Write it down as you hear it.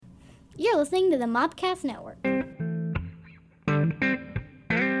You're listening to the Mopcast Network.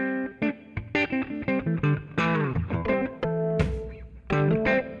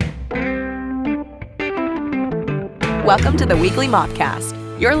 Welcome to the weekly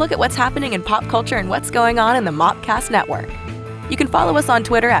Mopcast, your look at what's happening in pop culture and what's going on in the Mopcast Network. You can follow us on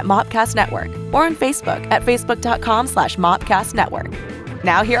Twitter at Mopcast Network or on Facebook at facebook.com/Mopcast Network.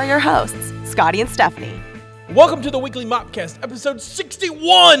 Now here are your hosts, Scotty and Stephanie. Welcome to the weekly Mopcast, episode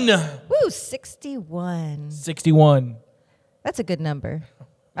 61. Woo, 61. 61. That's a good number.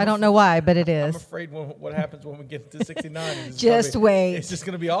 I don't know why, but it I'm is. afraid what happens when we get to 69. Is Just wait. It's just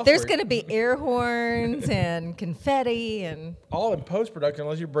going to be awkward. There's going to be air horns and confetti and... all in post-production,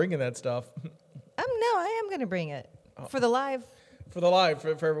 unless you're bringing that stuff. No, I am going to bring it for the live. For the live, for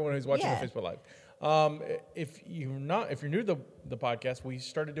everyone who's watching Yeah. the Facebook Live. If you're new to the podcast, we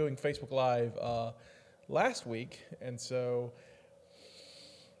started doing Facebook Live last week, and so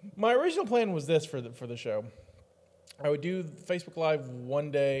my original plan was this for the show. I would do Facebook Live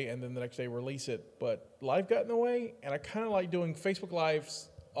one day and then the next day release it, but live got in the way, and I kind of like doing Facebook Lives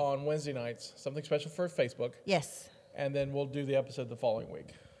on Wednesday nights, something special for Facebook. Yes. And then we'll do the episode the following week.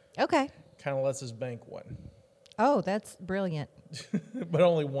 Okay. Kind of lets us bank one. Oh, that's brilliant. But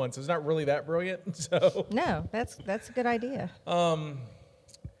only once. It's not really that brilliant. So No, that's a good idea.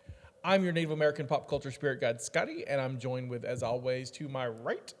 I'm your Native American pop culture spirit guide, Scotty, and I'm joined with, as always, to my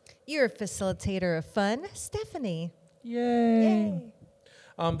right. You're a facilitator of fun, Stephanie. Yay.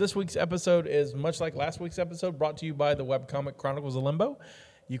 This week's episode is much like last week's episode, brought to you by the webcomic Chronicles of Limbo.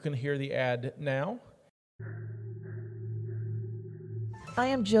 You can hear the ad now. I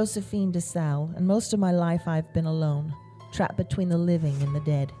am Josephine DeSalle, and most of my life I've been alone, trapped between the living and the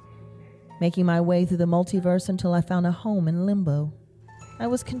dead, making my way through the multiverse until I found a home in Limbo. I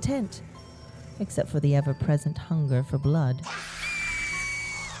was content, except for the ever-present hunger for blood.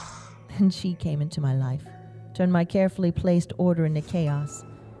 Then she came into my life, turned my carefully placed order into chaos.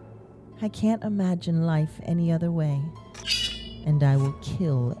 I can't imagine life any other way, and I will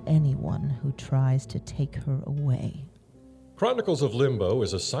kill anyone who tries to take her away. Chronicles of Limbo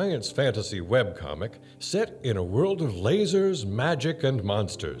is a science fantasy webcomic set in a world of lasers, magic, and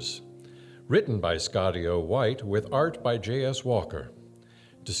monsters. Written by Scotty O. White with art by J.S. Walker.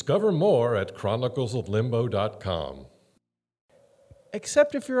 Discover more at chroniclesoflimbo.com.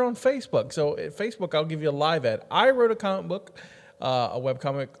 Except if you're on Facebook. So at Facebook, I'll give you a live ad. I wrote a comic book, a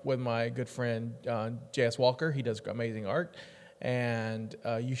webcomic with my good friend J.S. Walker. He does amazing art. And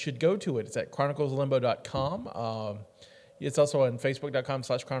you should go to it. It's at chroniclesoflimbo.com. It's also on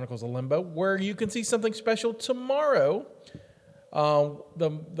facebook.com/chroniclesoflimbo, where you can see something special tomorrow.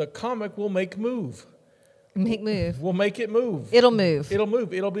 The comic will make move. Make move. We'll make it move. It'll move. It'll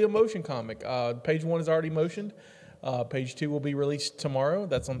move. It'll be a motion comic. Page 1 is already motioned. Page 2 will be released tomorrow.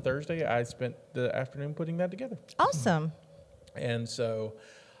 That's on Thursday. I spent the afternoon putting that together. Awesome. And so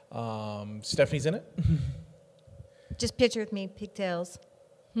Stephanie's in it. Just picture with me, pigtails.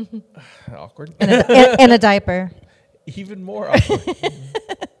 Awkward. And a diaper. Even more awkward.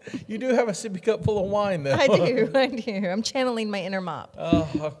 You do have a sippy cup full of wine, though. I do. I'm channeling my inner mop.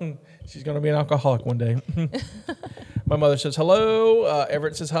 She's going to be an alcoholic one day. My mother says hello.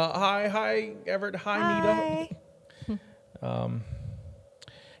 Everett says hi, Everett. Hi, Nita.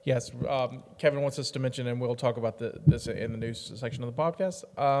 Yes, Kevin wants us to mention, and we'll talk about this in the news section of the podcast.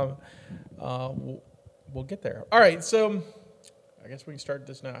 We'll get there. All right, so I guess we can start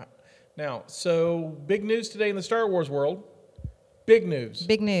this now. So big news today in the Star Wars world. Big news.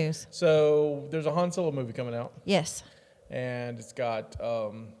 Big news. So there's a Han Solo movie coming out. Yes. And it's got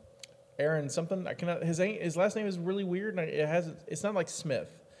Aaron something. His last name is really weird. And it's not like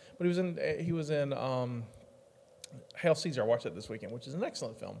Smith, but he was in Hail Caesar. I watched it this weekend, which is an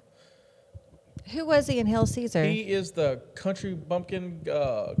excellent film. Who was he in Hail Caesar? He is the country bumpkin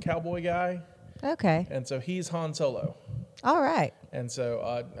cowboy guy. Okay. And so he's Han Solo. All right. And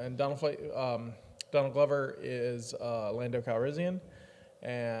so and Donald Glover is Lando Calrissian,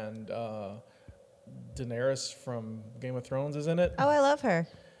 and Daenerys from Game of Thrones is in it. Oh, I love her.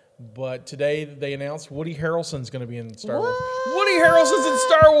 But today they announced Woody Harrelson's going to be in Star Wars. What? Woody Harrelson's in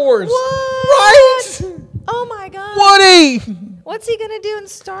Star Wars. What? Right? Oh my God. Woody. What's he going to do in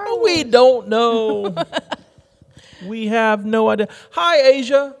Star Wars? We don't know. We have no idea. Hi,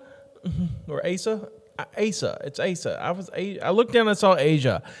 Asia. Or Asa. Asa. It's Asa. I looked down and saw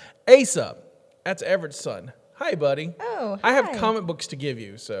Asia. Asa. That's Everett's son. Hi, buddy. Oh, I have hi. comic books to give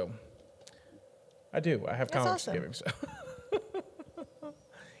you, so. I do. I have That's comics awesome. to give him, so.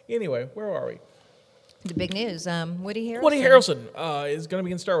 Anyway, where are we? The big news. Woody Harrelson. Woody Harrelson is going to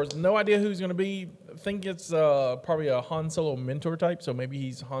be in Star Wars. No idea who's going to be. I think it's probably a Han Solo mentor type, so maybe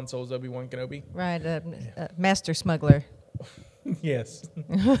he's Han Solo's Obi-Wan Kenobi. Right, master smuggler. Yes.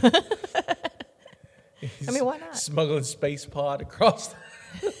 I mean, why not? Smuggling space pod across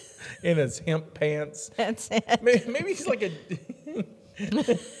in his hemp pants. That's it. Maybe he's like a.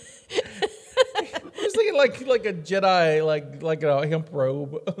 He's looking like a Jedi, like a hemp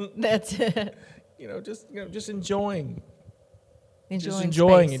robe. That's it. Just enjoying. Enjoying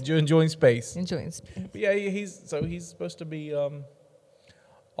space. Enjoying space. Enjoying space. But yeah, he's supposed to be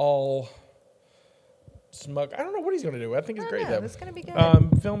all smug. I don't know what he's going to do. I think it's great though. It's going to be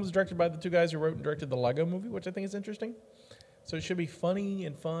good. Film is directed by the two guys who wrote and directed the Lego Movie, which I think is interesting. So it should be funny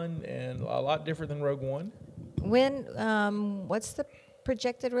and fun and a lot different than Rogue One. When? What's the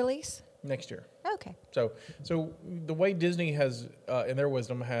projected release? Next year. Okay. So the way Disney has, in their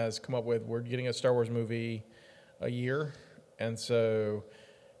wisdom, has come up with, we're getting a Star Wars movie a year, and so,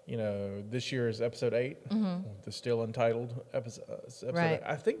 this year is Episode 8, the still untitled episode. Right. 8.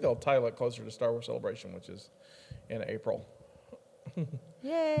 I think they'll title it closer to Star Wars Celebration, which is in April.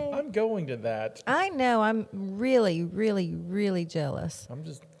 Yay! I'm going to that. I know. I'm really, really, really jealous. I'm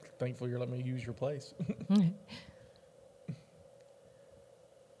just thankful you're letting me use your place. I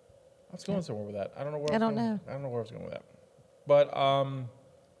was going somewhere with that. I don't know where I don't know where I was going with that. But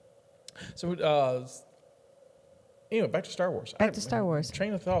anyway, back to Star Wars. Back to Star Wars.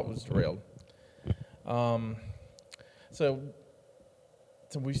 Train of thought was derailed. So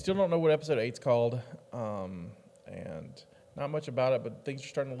we still don't know what Episode 8's called, and not much about it, but things are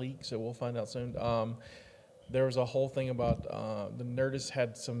starting to leak, so we'll find out soon. There was a whole thing about the Nerdist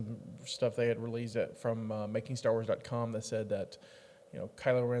had some stuff they had released from MakingStarWars.com that said that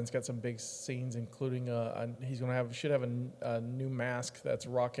Kylo Ren's got some big scenes, including should have a new mask that's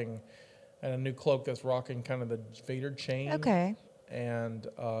rocking, and a new cloak that's rocking kind of the Vader chain. Okay. And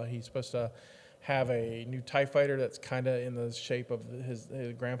he's supposed to have a new TIE fighter that's kind of in the shape of his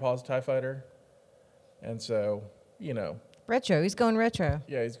grandpa's TIE fighter, and so retro. He's going retro.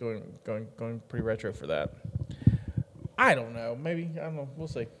 Yeah, he's going pretty retro for that. I don't know. Maybe I don't know. We'll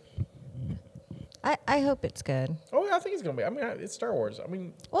see. I hope it's good. Oh, I think it's going to be. I mean, it's Star Wars. I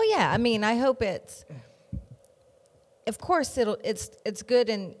mean. Well, yeah. I mean, I hope it's. Of course, it's good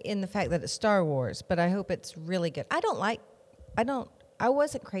in the fact that it's Star Wars, but I hope it's really good. I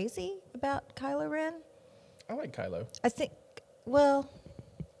wasn't crazy about Kylo Ren. I like Kylo. I think. Well.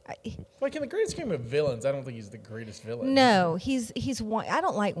 Like in the greatest game of villains, I don't think he's the greatest villain. No, he's. I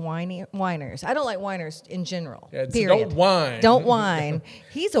don't like whiners. I don't like whiners in general. Yeah, period. Don't whine. Don't whine.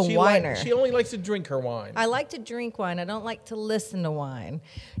 He's a whiner. She only likes to drink her wine. I like to drink wine. I don't like to listen to wine.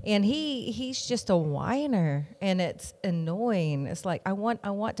 And he's just a whiner, and it's annoying. It's like I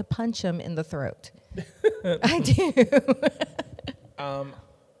want to punch him in the throat. I do.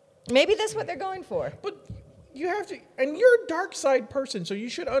 Maybe that's what they're going for. But you have to, and you're a dark side person, so you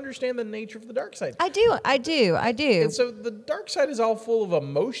should understand the nature of the dark side. I do. And so the dark side is all full of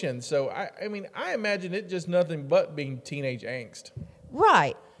emotion. So I mean, I imagine it just nothing but being teenage angst.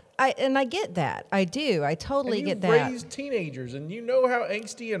 Right. I get that. I do. I totally get that. And you've raised teenagers, and you know how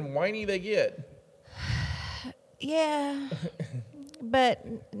angsty and whiny they get. Yeah. But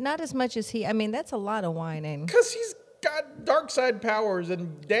not as much as he. I mean, that's a lot of whining. Because he's got dark side powers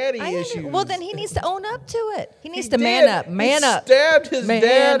and daddy issues. Well, then he needs to own up to it. He needs to man up. He stabbed his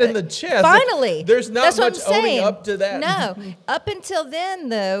dad in the chest. Finally. There's not much owning up to that. No. Up until then,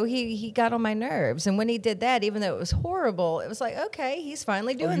 though, he got on my nerves. And when he did that, even though it was horrible, it was like, okay, he's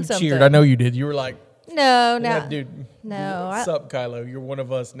finally doing something. Cheered. I know you did. You were like, no. Yeah, dude. No. What's up, Kylo? You're one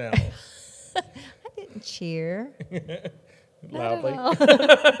of us now. I didn't cheer. Loudly.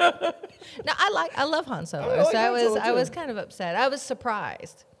 No, I love Han Solo. So I was kind of upset. I was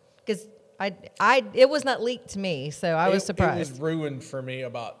surprised because it was not leaked to me, so I was surprised. It was ruined for me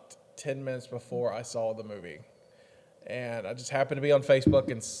about 10 minutes before I saw the movie. And I just happened to be on Facebook,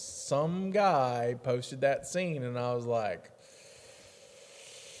 and some guy posted that scene, and I was like,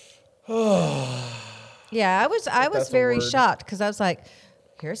 oh. Yeah, I was very shocked because I was like,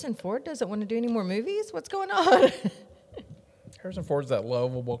 Harrison Ford doesn't want to do any more movies? What's going on? Harrison Ford's that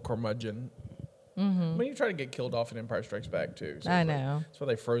lovable curmudgeon. Mm-hmm. I mean, he tried to get killed off in Empire Strikes Back, too. So I know. That's why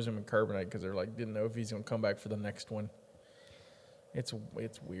they froze him in carbonite, because they're like, didn't know if he's going to come back for the next one. It's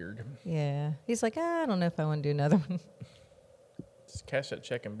weird. Yeah. He's like, I don't know if I want to do another one. Just cash that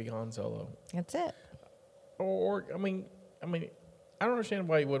check and be Han Solo. That's it. Or I mean, I don't understand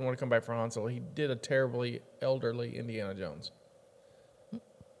why he wouldn't want to come back for Han Solo. He did a terribly elderly Indiana Jones.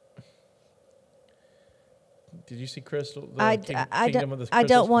 Did you see Crystal? Kingdom of the Crystal? I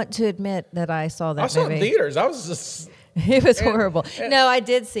don't want to admit that I saw that I saw movie. it in theaters. I was just... It was horrible. No, I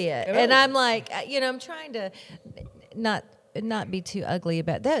did see it. And I'm like, I'm trying to not be too ugly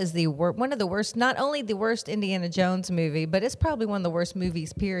about that. Is one of the worst, not only the worst Indiana Jones movie, but it's probably one of the worst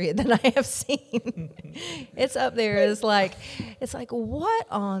movies, period, that I have seen. It's up there. It's like, what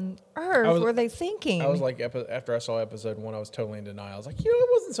on earth were they thinking? I was like, after I saw episode 1, I was totally in denial. I was like, it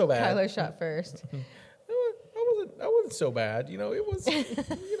wasn't so bad. Tyler shot first. I wasn't so bad. It was,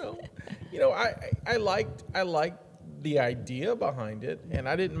 I liked the idea behind it, and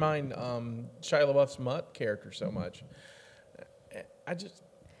I didn't mind Shia LaBeouf's Mutt character so much.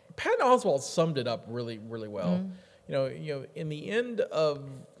 Patton Oswalt summed it up really, really well. Mm-hmm. In the end of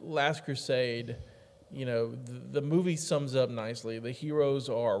Last Crusade, the movie sums up nicely. The heroes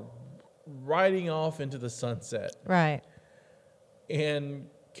are riding off into the sunset. Right. And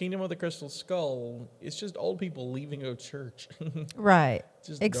Kingdom of the Crystal Skull, it's just old people leaving a church. Right.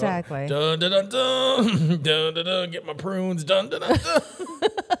 Just exactly. Dun, dun, dun, dun, dun, dun, dun, get my prunes, dun, dun, dun, dun.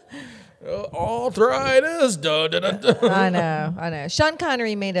 Arthritis, dun, dun, dun, dun. I know. Sean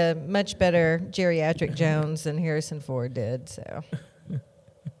Connery made a much better geriatric Jones than Harrison Ford did, so.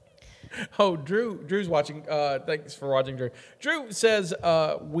 Oh, Drew's watching. Thanks for watching, Drew. Drew says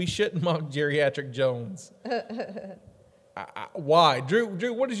we shouldn't mock geriatric Jones. Why?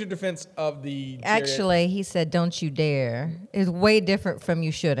 Drew, what is your defense of the... Actually, he said, don't you dare. It's way different from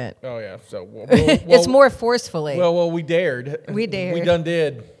you shouldn't. Oh, yeah. So it's more forcefully. Well, we dared. We dared. We done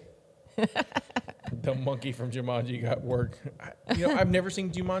did. The monkey from Jumanji got work. I've never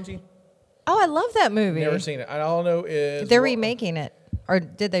seen Jumanji. Oh, I love that movie. Never seen it. I all know is... They're remaking it. Or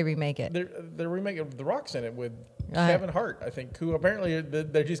did they remake it? They're remaking The Rock's in it with Kevin Hart, I think, who apparently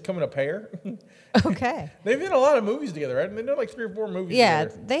they're just coming a pair. Okay. They've been in a lot of movies together, right? They've done like 3 or 4 movies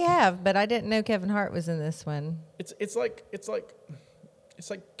together. Yeah, they have, but I didn't know Kevin Hart was in this one. It's like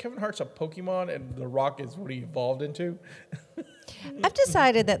Kevin Hart's a Pokemon and The Rock is what he evolved into. I've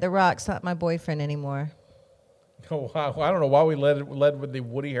decided that The Rock's not my boyfriend anymore. Oh, wow. I don't know why we led with the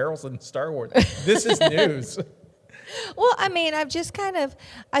Woody Harrelson Star Wars. This is news. Well, I mean, I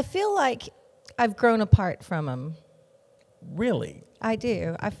feel like I've grown apart from him. Really? I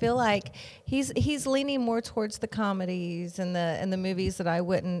do. I feel like he's leaning more towards the comedies and the movies that I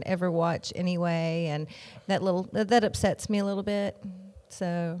wouldn't ever watch anyway, and that upsets me a little bit.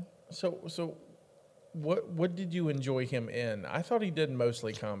 So what did you enjoy him in? I thought he did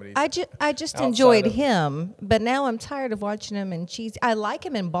mostly comedies. I just enjoyed him, but now I'm tired of watching him in cheesy. I like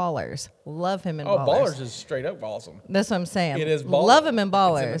him in Ballers. Love him in Ballers. Oh, Ballers is straight up awesome. That's what I'm saying. It is Ballers. Love him in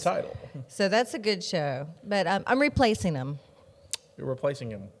Ballers. It's in the title. So that's a good show. But I'm replacing him. You're replacing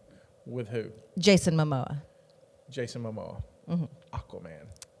him with who? Jason Momoa. Jason Momoa. Mm-hmm. Aquaman.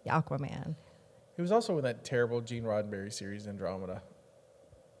 Aquaman. He was also in that terrible Gene Roddenberry series, Andromeda.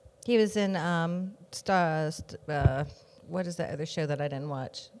 He was in what is that other show that I didn't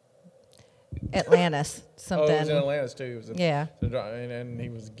watch? Atlantis. Something. Oh, he was in Atlantis too. He was in, yeah. And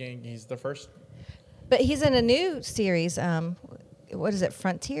he's the first. But he's in a new series. What is it?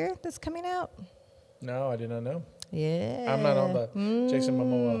 Frontier that's coming out. No, I did not know. Yeah. I'm not on the Jason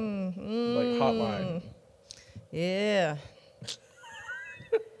Momoa hotline. Yeah.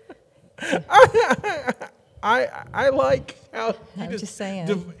 I like how he just saying.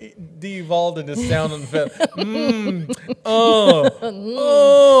 de-evolved into sound on the film.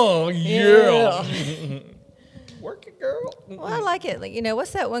 Yeah. Work it, girl. Well, I like it. Like,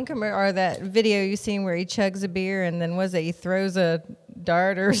 what's that one commercial or that video you seen where he chugs a beer and then he throws a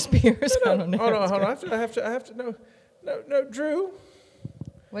dart or a spear? I don't know. Hold on. I have to know. No, Drew.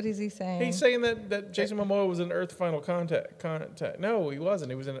 What is he saying? He's saying that Jason Momoa was in Earth Final Contact. No, he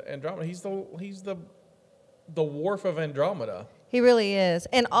wasn't. He was in Andromeda. He's the Worf of Andromeda. He really is.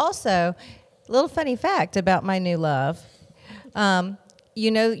 And also, little funny fact about my new love. I'll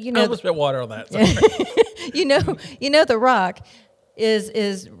just spit water on that. The Rock is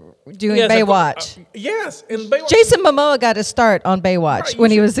doing Baywatch. Yes, and Baywatch. Jason Momoa got his start on Baywatch when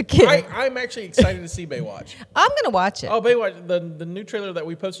he was a kid. I'm actually excited to see Baywatch. I'm going to watch it. Oh, Baywatch, the new trailer that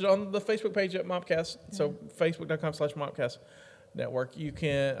we posted on the Facebook page at Mopcast, so facebook.com/Mopcast Network. You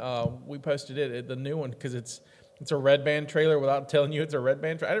can, we posted it, the new one, because it's a Red Band trailer without telling you it's a Red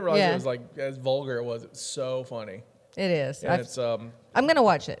Band trailer. I didn't realize it was like as vulgar it was. It's so funny. It is. And it's I'm going to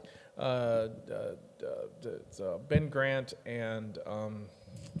watch it. It's Ben Grant and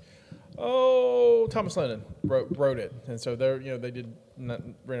Thomas Lennon wrote it, and so they did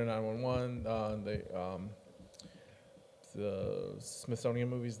Reno 911, the Smithsonian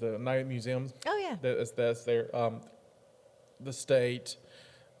movies, the Night Museums. Oh yeah, that's there. The State,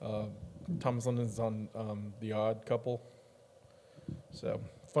 Thomas London's on The Odd Couple. So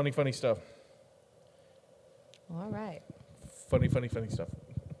funny stuff. All right. Funny stuff.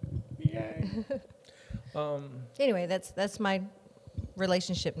 Yay. Anyway, that's my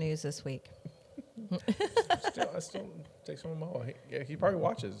relationship news this week. I still take some of them all. He probably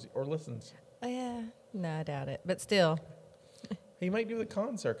watches or listens. Oh, yeah. No, I doubt it. But still, He might do the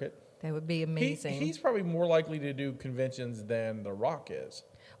con circuit. that would be amazing. He's probably more likely to do conventions than The Rock is.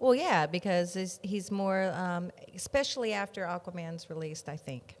 Well, yeah, because he's more, especially after Aquaman's released, I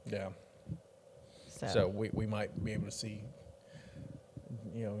think. Yeah. So we might be able to see,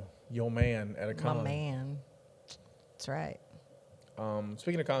 your man at a con. My man. That's right.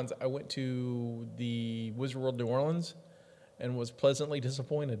 Speaking of cons, I went to the Wizard World New Orleans and was pleasantly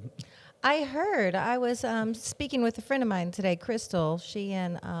disappointed. I heard. I was speaking with a friend of mine today, Crystal. She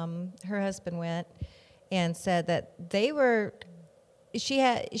and her husband went and said that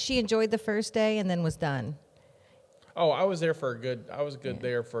she enjoyed the first day and then was done. Oh, I was there for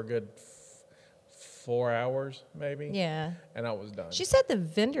there for a good 4 hours, maybe. Yeah. And I was done. She said the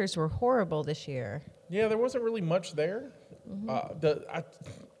vendors were horrible this year. Yeah, there wasn't really much there.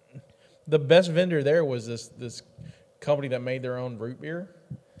 The best vendor there was this company that made their own root beer,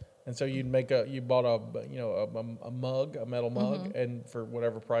 and so you bought a mug, a metal mug, and for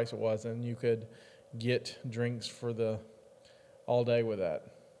whatever price it was, and you could get drinks for all day with that.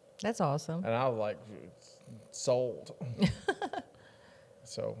 That's awesome. And I was like, sold.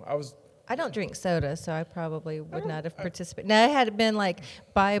 So I don't drink soda, so I probably would not have participated. Now, it had been like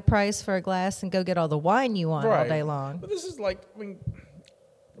buy a price for a glass and go get all the wine you want all day long. But this is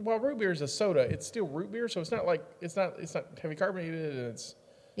while root beer is a soda, it's still root beer, so it's not heavy carbonated, and it's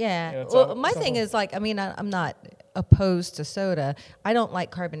yeah. My thing is I'm not opposed to soda. I don't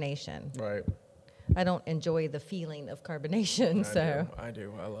like carbonation. Right. I don't enjoy the feeling of carbonation. I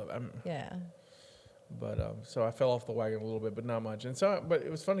do. I love it. Yeah. But so I fell off the wagon a little bit, but not much. And so, but it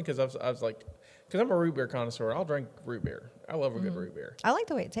was funny because I was like, because I'm a root beer connoisseur, I'll drink root beer. I love a good root beer. I like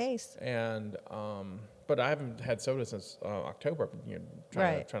the way it tastes. And but I haven't had soda since October.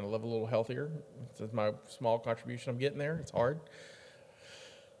 Trying to live a little healthier. It's my small contribution I'm getting there. It's hard.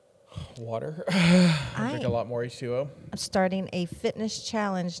 Water. I drink a lot more H2O. I'm starting a fitness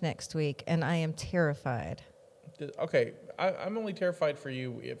challenge next week, and I am terrified. Okay, I'm only terrified for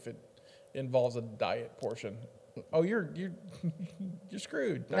you if it involves a diet portion. Oh, you're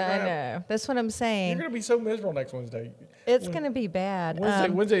screwed. I know. That's what I'm saying. You're going to be so miserable next Wednesday. It's going to be bad.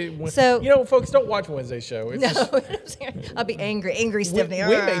 Wednesday. So folks, don't watch Wednesday's show. I'll be angry, Stephanie.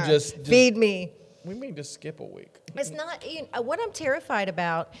 We may just feed me. We may just skip a week. It's not. What I'm terrified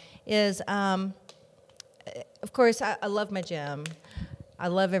about is, of course, I love my gym. I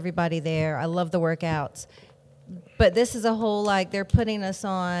love everybody there. I love the workouts. But this is a whole, they're putting us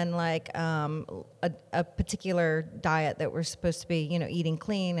on, a particular diet that we're supposed to be, eating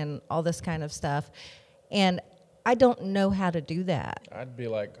clean and all this kind of stuff. And I don't know how to do that. I'd be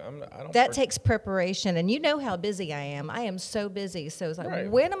like, That takes preparation. And you know how busy I am. I am so busy. So it's like,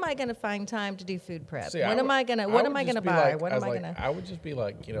 when am I going to find time to do food prep? What am I going to buy? I would just be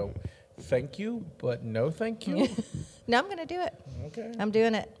like, thank you, but no thank you. No, I'm going to do it. Okay. I'm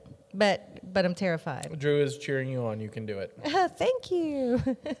doing it. But I'm terrified. Drew is cheering you on. You can do it. Thank you.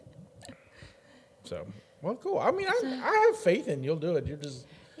 So, well, cool. I mean, I have faith in you'll do it. You're just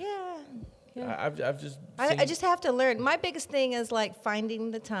I just have to learn. My biggest thing is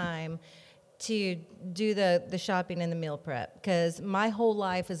finding the time to do the shopping and the meal prep, because my whole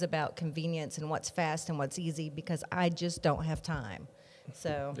life is about convenience and what's fast and what's easy, because I just don't have time.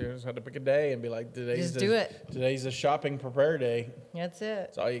 So you just have to pick a day and be like, today's the shopping prepare day. That's it.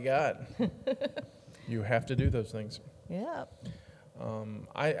 That's all you got. You have to do those things. Yeah.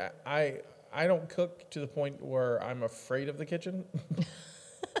 I don't cook to the point where I'm afraid of the kitchen.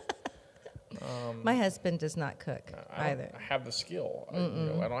 My husband does not cook either. I have the skill.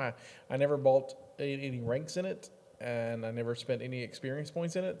 I never bought any ranks in it, and I never spent any experience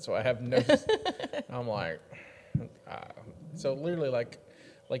points in it, so I have no. I'm like. So literally, like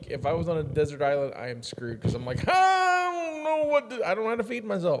if I was on a desert island, I am screwed, because I'm like, I don't know I don't know how to feed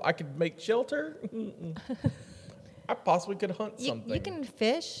myself. I could make shelter. I possibly could hunt something. You can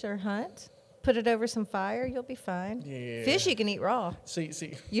fish or hunt. Put it over some fire, you'll be fine. Yeah. Fish you can eat raw. See.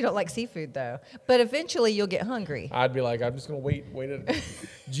 You don't like seafood though, but eventually you'll get hungry. I'd be like, I'm just gonna wait.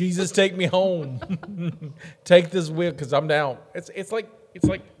 Jesus, take me home. Take this wheel, because I'm down. It's like.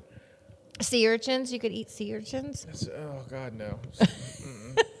 Sea urchins, you could eat sea urchins. Oh God, no.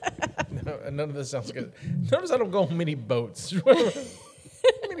 No, none of this sounds good. Notice I don't go on mini boats.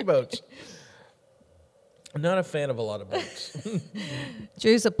 Mini boats. I'm not a fan of a lot of boats.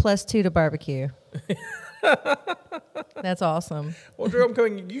 Drew's a +2 to barbecue. That's awesome. Well, Drew, I'm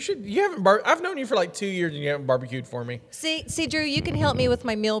coming. You haven't. I've known you for like 2 years, and you haven't barbecued for me. See, Drew, you can help me with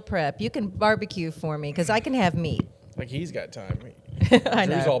my meal prep. You can barbecue for me because I can have meat. Like he's got time. I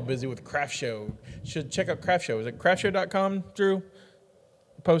know. Drew's all busy with Craft Show. Should check out Craft Show. Is it craftshow.com, Drew?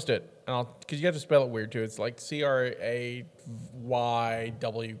 Post it, and because you have to spell it weird too. It's like CRAYWK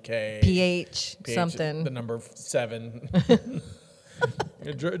PH something. The number 7.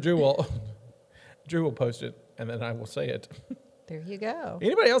 Drew will post it, and then I will say it. There you go.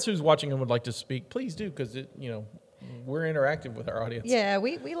 Anybody else who's watching and would like to speak, please do, because we're interactive with our audience. Yeah,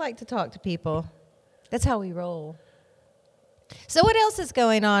 we like to talk to people. That's how we roll. So what else is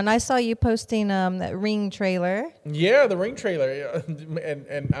going on? I saw you posting that Ring trailer. Yeah, the Ring trailer,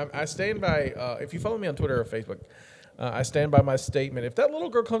 and I stand by. If you follow me on Twitter or Facebook, I stand by my statement. If that little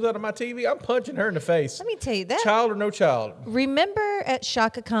girl comes out of my TV, I'm punching her in the face. Let me tell you that. Child or no child. Remember at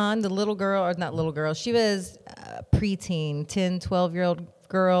Shaka Khan, the little girl, or not little girl, she was a preteen, 10, 12-year-old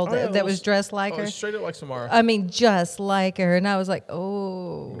girl that was dressed like her. Straight up like Samara. I mean, just like her. And I was like,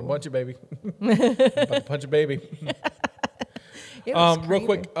 oh. Punch it, baby. About to punch a baby. It was real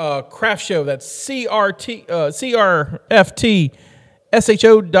creepy. quick, Craft Show. That's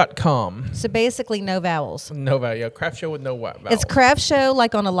CRFTSHO.com. So basically, no vowels. No vowel. Yeah, Craft Show with no vowel. It's Craft Show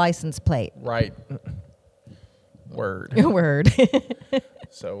like on a license plate. Right. Word. Word.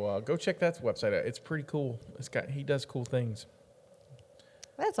 So go check that website out. It's pretty cool. He does cool things.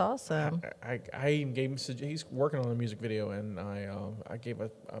 That's awesome. I even gave him. He's working on a music video, and I gave a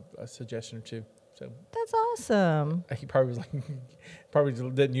suggestion or two. So That's awesome. he probably was like, probably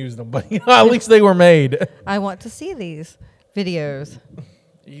didn't use them, but at least they were made. I want to see these videos.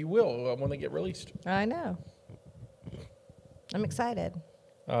 You will when they get released. I know. I'm excited.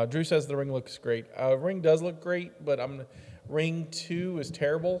 Drew says the Ring looks great. Ring does look great, but Ring 2 is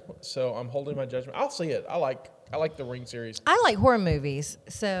terrible, so I'm holding my judgment. I'll see it. I like the Ring series. I like horror movies,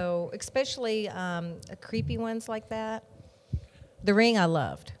 so especially creepy ones like that. The Ring I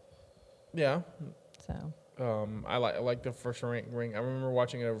loved. Yeah. So I like the first Ring. I remember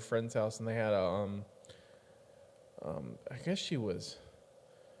watching it at a friend's house, and they had a I guess she was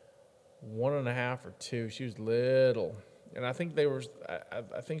 1.5 or 2. She was little, and I think they were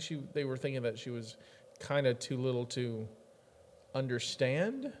thinking that she was kind of too little to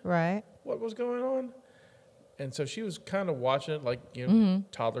understand right. what was going on, and so she was kind of watching it like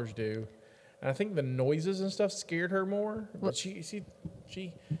toddlers do, and I think the noises and stuff scared her more. But she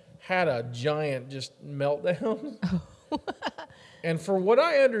had a giant just meltdown. And for what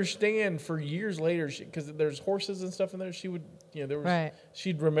I understand, for years later, because there's horses and stuff in there, she would,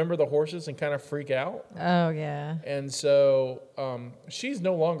 she'd remember the horses and kind of freak out. Oh yeah. And so she's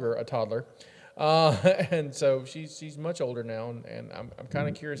no longer a toddler, and so she's much older now. And I'm kind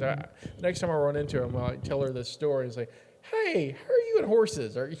of curious. Next time I run into her, I'm gonna tell her this story and say, "Hey, how are you at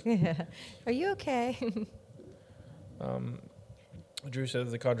horses? Are you okay?" Drew says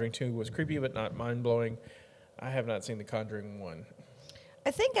The Conjuring 2 was creepy but not mind-blowing. I have not seen The Conjuring 1.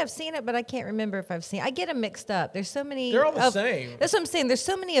 I think I've seen it, but I can't remember if I've seen it. I get them mixed up. There's so many. They're all the same. That's what I'm saying. There's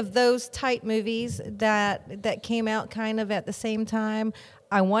so many of those type movies that came out kind of at the same time.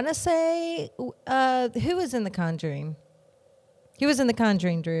 I want to say, who was in The Conjuring? He was in The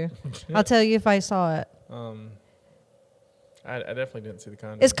Conjuring, Drew. I'll tell you if I saw it. I definitely didn't see The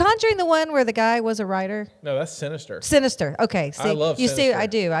Conjuring. Is Conjuring the one where the guy was a writer? No, that's Sinister. Sinister. Okay. See, I love you Sinister. see, I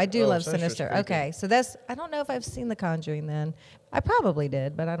do. I do love Sinister's Sinister. pretty Okay. good. So I don't know if I've seen The Conjuring then. I probably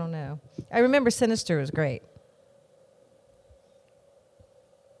did, but I don't know. I remember Sinister was great.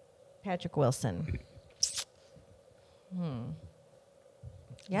 Patrick Wilson.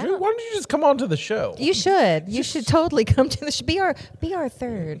 Yeah. Drew, why don't you just come on to the show? You should. You should totally come to the show. Be our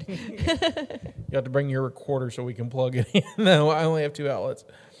third. You have to bring your recorder so we can plug it in. No, I only have 2 outlets.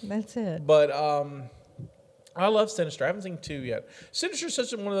 That's it. But I love Sinister. I haven't seen 2 yet. Sinister's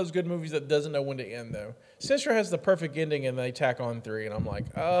such one of those good movies that doesn't know when to end, though. Sinister has the perfect ending, and they tack on 3, and I'm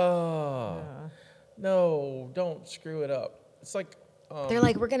like, no, don't screw it up. It's like... They're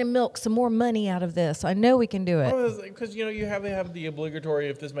like, we're going to milk some more money out of this. I know we can do it. Because, they have the obligatory,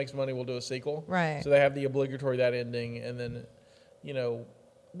 if this makes money, we'll do a sequel. Right. So they have the obligatory, that ending, and then,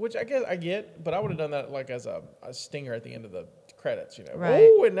 which I guess I get, but I would have done that like as a stinger at the end of the credits, Right.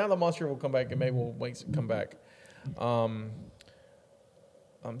 Oh, and now the monster will come back, and maybe we'll make it come back.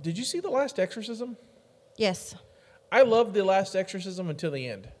 Did you see The Last Exorcism? Yes. I love The Last Exorcism until the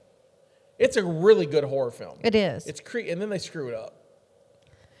end. It's a really good horror film. It is. It's and then they screw it up.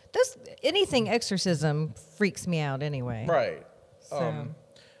 Anything exorcism freaks me out anyway. Right. So.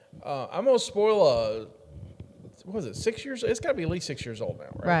 I'm gonna spoil what was it, 6 years? It's got to be at least 6 years old now,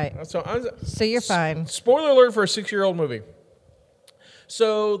 right? Right. So you're fine. Spoiler alert for a 6-year-old movie.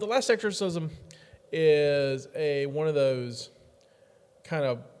 So The Last Exorcism is one of those kind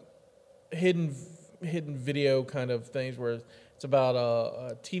of hidden video kind of things where it's about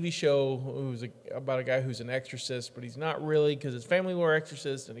a TV show about a guy who's an exorcist, but he's not really, because his family were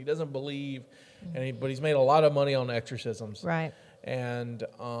exorcists and he doesn't believe, but he's made a lot of money on exorcisms. Right. And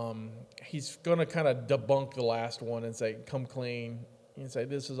he's going to kind of debunk the last one and say, come clean, and say,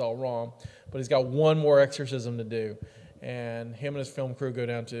 this is all wrong. But he's got one more exorcism to do. And him and his film crew go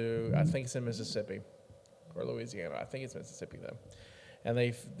down to, I think it's in Mississippi or Louisiana. I think it's Mississippi, though. And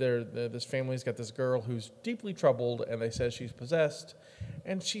this family's got this girl who's deeply troubled, and they said she's possessed.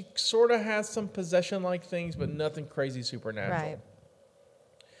 And she sort of has some possession-like things, but nothing crazy supernatural. Right.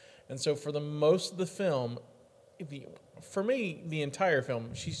 And so for the most of the film, for me, the entire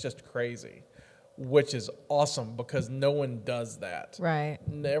film, she's just crazy, which is awesome because no one does that. Right.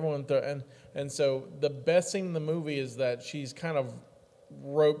 Everyone and so the best thing in the movie is that she's kind of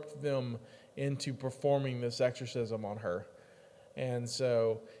roped them into performing this exorcism on her. And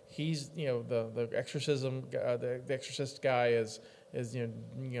so he's, the exorcist guy is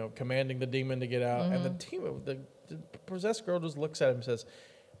commanding the demon to get out, and the possessed girl just looks at him and says,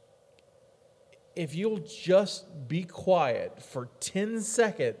 if you'll just be quiet for 10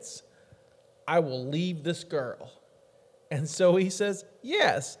 seconds, I will leave this girl. And so he says,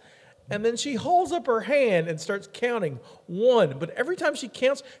 yes. And then she holds up her hand and starts counting 1. But every time she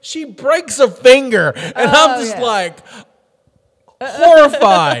counts, she breaks a finger. And I'm just like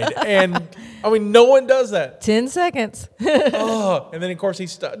horrified. And I mean, no one does that. 10 seconds. And then, of course,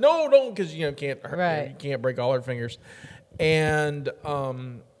 he's stuck. No, don't, because you can't. Right. You can't break all her fingers. And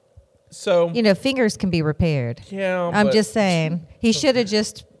so fingers can be repaired. Yeah, I'm just saying. He should have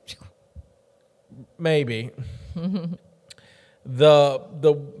just maybe.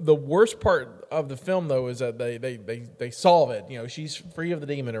 The worst part of the film, though, is that they solve it. She's free of the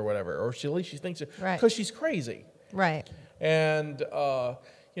demon or whatever, or at least she thinks it, because she's crazy. Right. And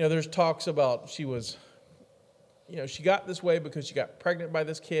there's talks about she was, she got this way because she got pregnant by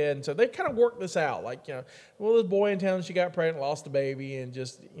this kid, and so they kind of worked this out. Like, this boy in town, she got pregnant, lost the baby, and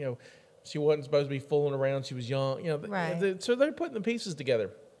just she wasn't supposed to be fooling around. She was young, Right. So they're putting the pieces together.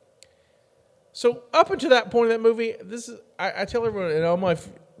 So up until that point in that movie, I tell everyone in all my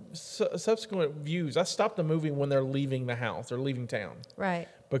subsequent views, I stop the movie when they're leaving the house, they're leaving town. Right.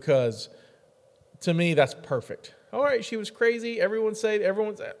 Because to me, that's perfect. All right, she was crazy.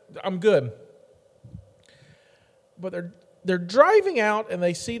 I'm good. But they're driving out and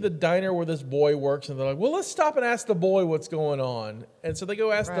they see the diner where this boy works, and they're like, well, let's stop and ask the boy what's going on. And so they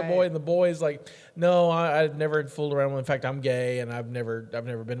go ask the boy, and the boy's like, no, I've never fooled around with. In fact, I'm gay, and I've never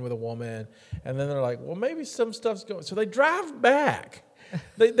been with a woman. And then they're like, well, maybe some stuff's going. So they drive back.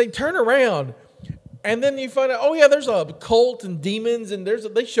 They turn around, and then you find out, oh yeah, there's a cult and demons, and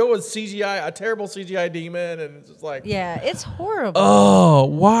they show a terrible CGI demon, and it's just like, yeah, it's horrible. Oh,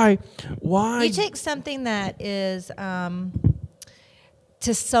 why? You take something that is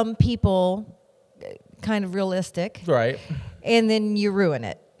to some people kind of realistic, right, and then you ruin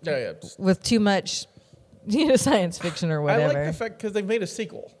it. Yeah. With too much, science fiction or whatever. I like the fact because they've made a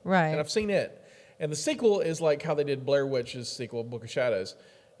sequel, right? And I've seen it, and the sequel is like how they did Blair Witch's sequel, Book of Shadows.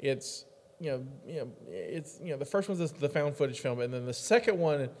 It's the first one's the found footage film, and then the second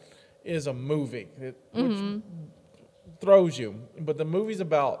one is a movie, which throws you. But the movie's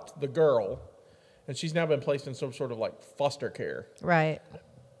about the girl, and she's now been placed in some sort of like foster care. Right.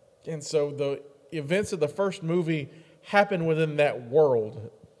 And so the events of the first movie happen within that world,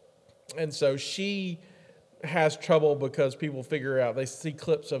 and so she has trouble because people figure out, they see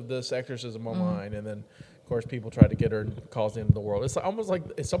clips of this exorcism online, and then of course people try to get her and cause the end of the world. It's almost like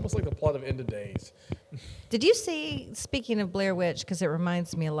the plot of End of Days. Did you see, speaking of Blair Witch, because it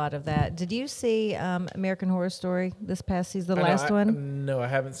reminds me a lot of that, did you see American Horror Story this past season, the last one? No, I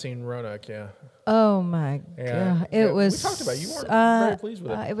haven't seen Roanoke, yeah. Oh my God. It was, we talked about it. You weren't very pleased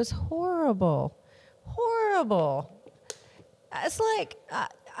with it. It was horrible. Horrible. It's like,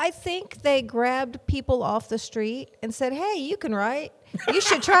 I think they grabbed people off the street and said, hey, you can write. You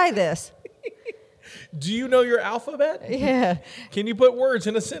should try this. Do you know your alphabet? Yeah. Can you put words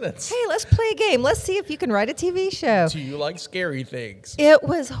in a sentence? Hey, let's play a game. Let's see if you can write a TV show. Do you like scary things? It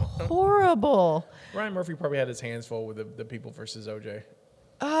was horrible. Ryan Murphy probably had his hands full with the People versus OJ.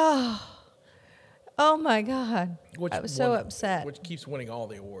 Oh my God. I was so upset. Which keeps winning all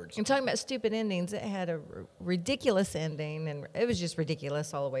the awards. And talking about stupid endings, it had a ridiculous ending, and it was just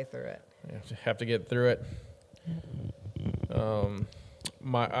ridiculous all the way through it. You have to get through it.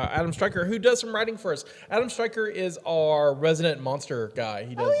 my Adam Stryker, who does some writing for us. Adam Stryker is our resident monster guy.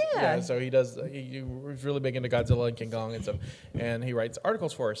 He does, so he does. He's really big into Godzilla and King Kong and stuff, and he writes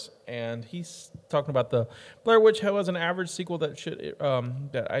articles for us. And he's talking about the Blair Witch was an average sequel that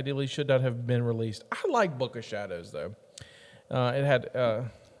that ideally should not have been released. I like Book of Shadows though. It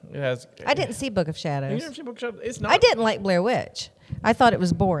has. I didn't see Book of Shadows. You never seen Book of Shadows? It's not. I didn't like Blair Witch. I thought it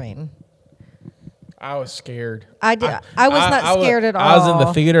was boring. I was scared. I did. I was not scared at all. I was in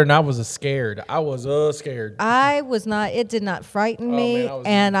the theater and I was scared. I was scared. I was not. It did not frighten me,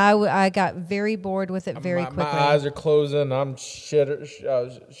 and I got very bored with it very quickly. My eyes are closing. I'm shivering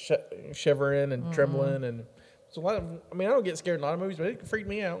and trembling, and it's a lot of. I mean, I don't get scared in a lot of movies, but it freaked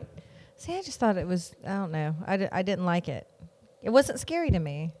me out. See, I just thought it was. I don't know. I didn't like it. It wasn't scary to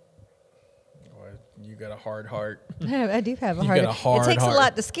me. You got a hard heart. I do have a hard heart. It takes a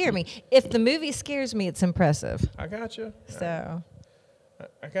lot to scare me. If the movie scares me, it's impressive. I got you. So,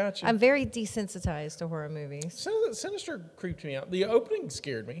 I got you. I'm very desensitized to horror movies. Sinister creeped me out. The opening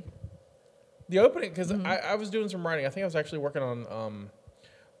scared me. The opening, because I was doing some writing. I think I was actually working on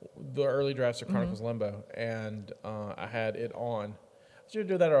the early drafts of Chronicles Limbo, and I had it on. I was either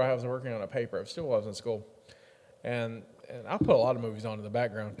doing that or I was working on a paper. I still was in school. And I put a lot of movies on in the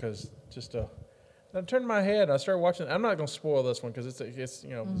background because just to... I turned my head and I started watching. I'm not going to spoil this one because it's it's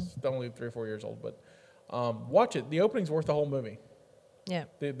only 3 or 4 years old, but watch it. The opening's worth the whole movie. Yeah.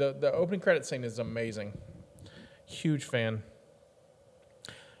 The opening credit scene is amazing. Huge fan.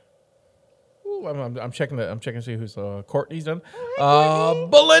 Ooh, I'm checking to see who's Courtney's done.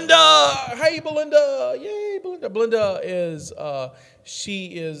 Belinda. Hey, Belinda. Yay, Belinda. Belinda is she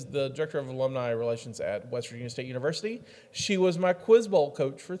is the director of alumni relations at West Virginia State University. She was my Quiz Bowl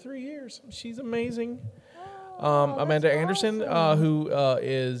coach for 3 years. She's amazing. Amanda Anderson, who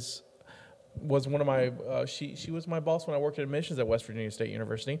was one of my she was my boss when I worked at admissions at West Virginia State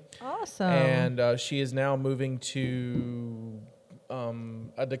University. Awesome. And she is now moving to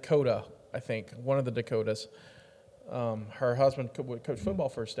a Dakota, I think, one of the Dakotas. Her husband would coach football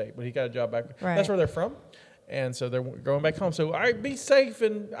for state, but he got a job back. Right. That's where they're from. And so they're going back home. So, all right, be safe,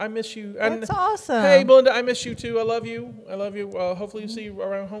 and I miss you. And, that's awesome. Hey, Belinda, I miss you too. I love you. I love you. Hopefully, you see you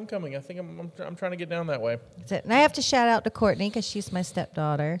around homecoming. I think I'm trying to get down that way. That's it. And I have to shout out to Courtney because she's my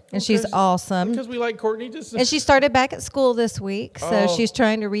stepdaughter, and she's awesome. Because we like Courtney. And she started back at school this week, so she's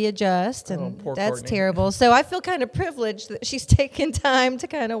trying to readjust, and that's Courtney. Terrible. So I feel kind of privileged that she's taking time to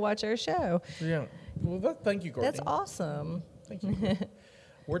kind of watch our show. Yeah. Well, thank you, Courtney. That's awesome. Thank you.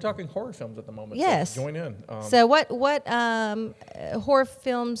 We're talking horror films at the moment. Yes. So join in. So what horror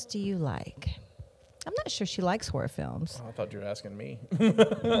films do you like? I'm not sure she likes horror films. I thought you were asking me.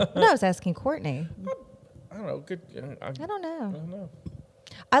 No, I was asking Courtney. I don't know. Good. I don't know. I don't know.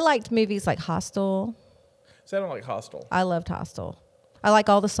 I liked movies like Hostel. See, I don't like Hostel. I loved Hostel. I like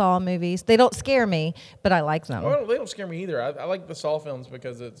all the Saw movies. They don't scare me, but I like them. Well, they don't scare me either. I like the Saw films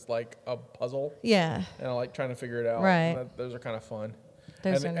because it's like a puzzle. Yeah. And I like trying to figure it out. Right. Those are kind of fun.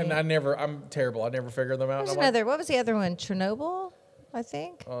 Those and I'm terrible. I never figure them out. There's another. What was the other one? Chernobyl, I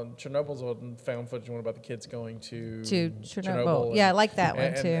think. Chernobyls a found footage one about the kids going to Chernobyl. Yeah, I like that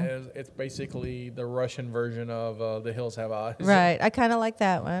one too. And it's basically the Russian version of The Hills Have Eyes. Right. I kind of like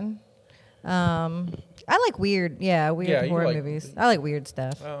that one. I like weird horror movies. I like weird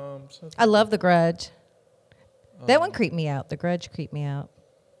stuff. I love The Grudge. That one creeped me out. The Grudge creeped me out.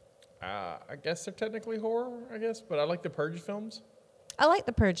 I guess they're technically horror, but I like the Purge films. I like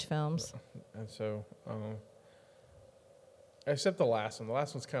the Purge films. And so, except the last one. The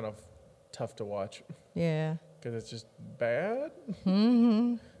last one's kind of tough to watch. Yeah. Because it's just bad.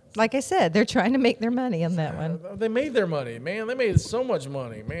 Mm-hmm. Like I said, they're trying to make their money on that one. They made their money, man. They made so much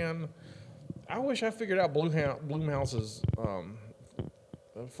money, man. I wish I figured out Blumhouse's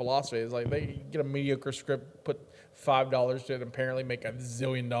philosophy. It's like they get a mediocre script, put $5 to it, and apparently make $1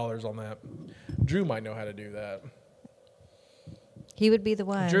 zillion on that. Drew might know how to do that. He would be the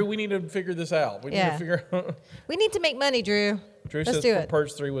one. Drew, we need to figure this out. We need to figure out. We need to make money, Drew. Drew Let's says do it.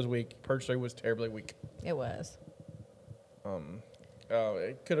 Purge 3 was weak. Purge 3 was terribly weak. It was.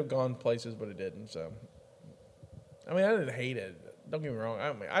 It could have gone places, but it didn't. So, I mean, I didn't hate it. Don't get me wrong.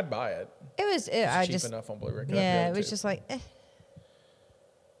 I mean, I'd buy it. It was. It's cheap enough on Blu-ray. Yeah, it was just like.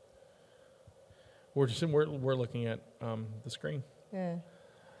 We're looking at the screen. Yeah.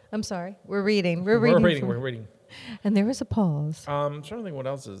 I'm sorry. We're reading. We're reading. And there was a pause. I'm trying to think what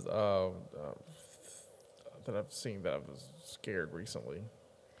else is that I've seen that I was scared recently.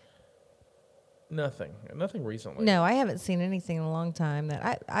 Nothing recently. No, I haven't seen anything in a long time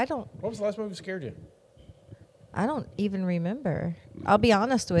that I don't. What was the last movie that scared you? I don't even remember. I'll be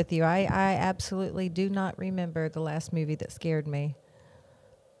honest with you. I absolutely do not remember the last movie that scared me.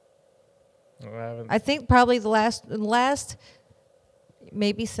 I haven't. I think probably the last,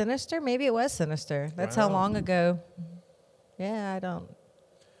 maybe Sinister. Maybe it was Sinister. That's how Wow. long ago. Yeah, I don't.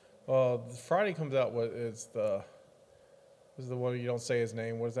 Friday comes out. What is the one you don't say his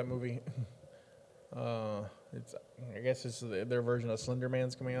name? What is that movie? I guess it's their version of Slender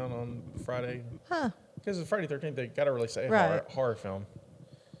Man's coming out on Friday. Huh. Because it's Friday 13th, they gotta really say Right. horror film.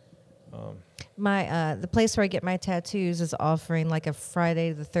 The place where I get my tattoos is offering like a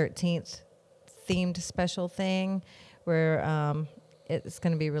Friday the 13th themed special thing where it's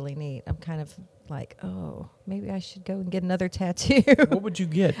going to be really neat. I'm kind of like, oh, maybe I should go and get another tattoo. What would you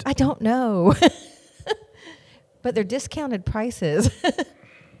get? I don't know. But they're discounted prices.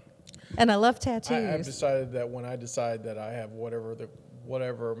 And I love tattoos. I've decided that when I decide that I have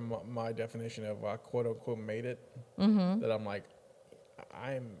whatever my definition of quote unquote made it, that I'm like,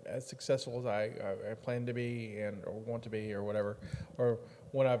 I'm as successful as I plan to be or want to be or whatever, or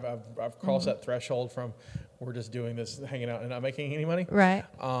when I've crossed that threshold from we're just doing this, hanging out and not making any money. Right.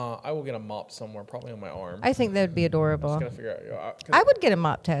 I will get a mop somewhere, probably on my arm. I think that would be adorable. just gotta figure out. I would get a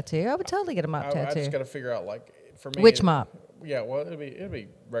mop tattoo. I would totally get a mop I tattoo. just gotta figure out for me. Which mop? Yeah, well, it'll be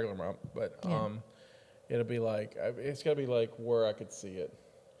regular mop, but Yeah. it'll be it's gotta be where I could see it.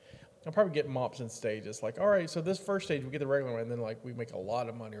 I'll probably get mops in stages. All right, so this first stage we get the regular one, and then we make a lot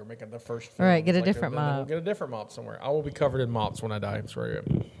of money. We're making the first film. Right, get a different then mop. We'll get a different mop somewhere. I will be covered in mops when I die. I'm sorry.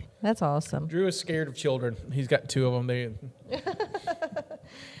 That's awesome. Drew is scared of children. He's got 2 of them.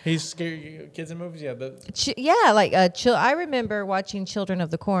 He's scared kids in movies. Yeah, I remember watching Children of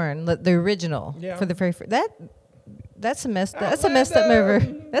the Corn, the original, Yeah. for the very first. That's a messed up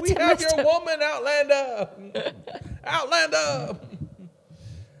movie. That's we a have messed your up. woman, Outlander. Outlander.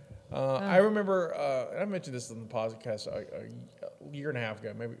 I remember, I mentioned this in the podcast a year and a half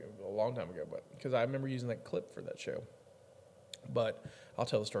ago, maybe a long time ago, but because I remember using that clip for that show. But I'll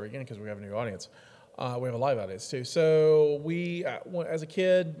tell the story again because we have a new audience. We have a live audience too. So we, as a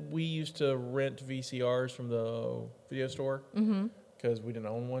kid, we used to rent VCRs from the video store because we didn't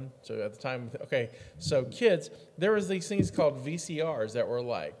own one. So at the time, so kids, there was these things called VCRs that were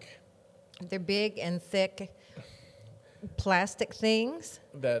They're big and thick plastic things.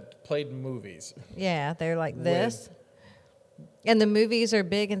 that played movies. Yeah, they're like this. And the movies are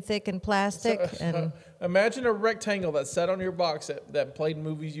big and thick and plastic. And Imagine a rectangle that sat on your box that played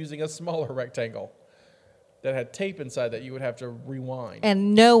movies using a smaller rectangle that had tape inside that you would have to rewind.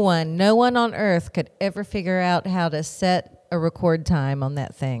 and no one on earth could ever figure out how to set a record time on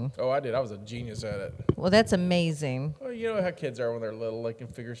that thing. Oh, I did. I was a genius at it. Well, that's amazing. Well, you know how kids are when they're little. They can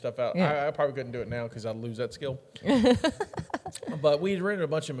figure stuff out. Yeah. I probably couldn't do it now because I'd lose that skill. But we rented a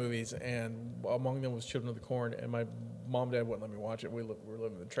bunch of movies, and among them was Children of the Corn, and my mom and dad wouldn't let me watch it. We were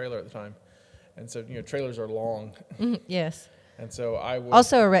living in the trailer at the time. And so, trailers are long. Yes. And so I would...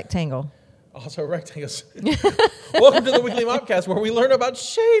 Also a rectangle. Also rectangles. Welcome to the Weekly Mopcast, where we learn about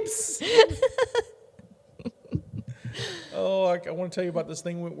shapes. Oh, I want to tell you about this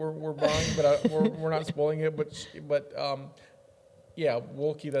thing we're buying, but we're not spoiling it. But yeah,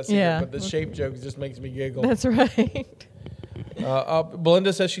 we'll keep that secret. Yeah. But the shape joke just makes me giggle. That's right.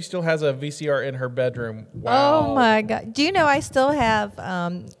 Belinda says she still has a VCR in her bedroom. Wow. Oh my God! Do you know I still have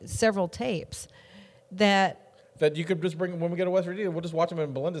several tapes that you could just bring when we go to West Virginia. We'll just watch them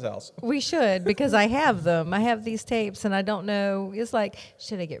in Belinda's house. we should, because I have them. I have these tapes, and I don't know. It's like,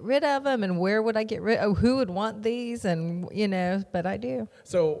 should I get rid of them, and where would I get rid? Oh, who would want these? And but I do.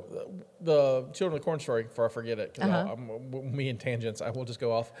 So the Children of the Corn story, before I forget it, because me and tangents, I will just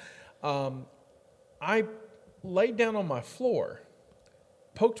go off. I laid down on my floor,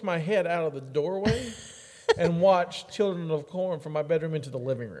 poked my head out of the doorway, and watched Children of the Corn from my bedroom into the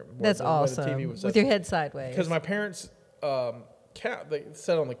living room. That's awesome. The TV was set. With your head sideways. Because my parents they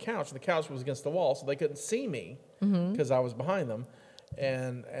sat on the couch, and the couch was against the wall, so they couldn't see me because I was behind them.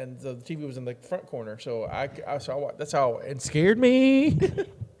 And the TV was in the front corner, so that's how it scared me.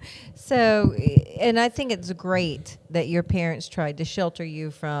 So, and I think it's great that your parents tried to shelter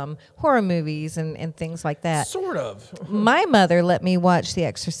you from horror movies and things like that. Sort of. My mother let me watch The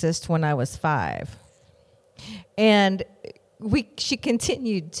Exorcist when I was 5. And she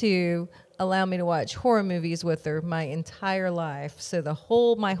continued to allow me to watch horror movies with her my entire life.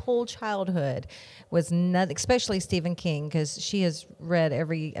 So my whole childhood was nothing, especially Stephen King, because she has read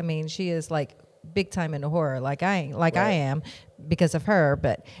she is like big time into horror, like I am, because of her.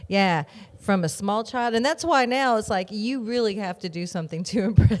 But yeah, from a small child, and that's why now it's like you really have to do something to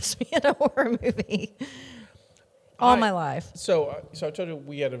impress me in a horror movie. All my life. So I told you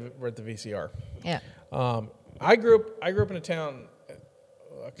we had to rent the VCR. Yeah. I grew up in a town,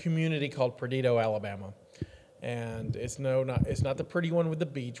 a community called Perdido, Alabama, and it's not the pretty one with the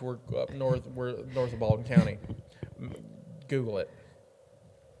beach. We're up north. We're north of Baldwin County. Google it.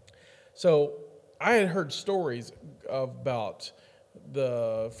 So I had heard stories about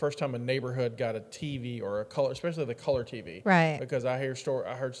the first time a neighborhood got a TV or a color, especially the color TV, Right? Because I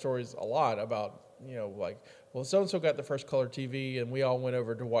heard stories a lot about, like, well, so and so got the first color TV, and we all went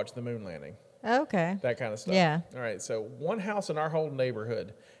over to watch the moon landing. Okay. That kind of stuff. Yeah. All right. So one house in our whole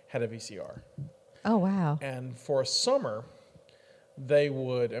neighborhood had a VCR, Oh wow. and for a summer, they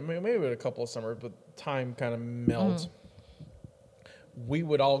would. I mean, maybe a couple of summers, but time kind of melts. We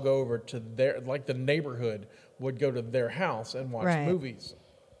would all go over to the neighborhood would go to their house and watch Right. movies,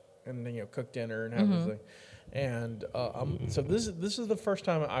 and then cook dinner and have this thing. And so this is the first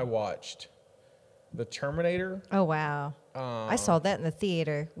time I watched The Terminator. Oh wow. I saw that in the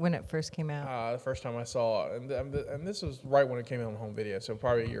theater when it first came out. The first time I saw it, and this was right when it came out on home video, so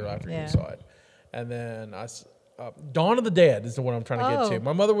probably a year after Yeah. you saw it. And then Dawn of the Dead is the one I'm trying to get to.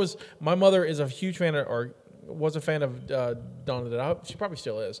 My mother is a huge fan of, or was a fan of Dawn of the Dead. I hope she probably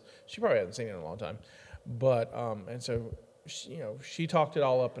still is. She probably hasn't seen it in a long time, but and so she talked it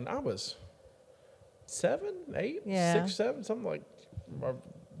all up, and I was 7, 8, Yeah. 6, 7, something like, or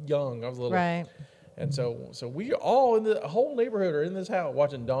young. I was little. Right. And so we all in the whole neighborhood are in this house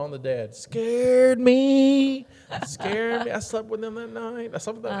watching Dawn of the Dead. Scared me. I slept with them that night. I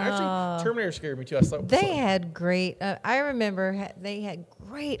slept with them. Actually, Terminator scared me too. I slept. They had great. I remember they had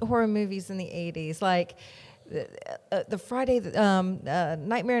great horror movies in the 80s, like the Friday,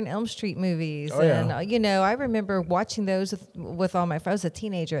 Nightmare on Elm Street movies. Oh, yeah. And I remember watching those with all my friends. I was a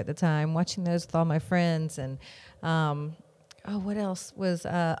teenager at the time, watching those with all my friends. And what else was?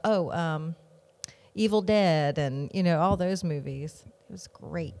 Evil Dead, and all those movies. It was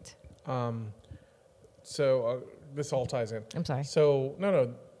great. So this all ties in. I'm sorry. So no,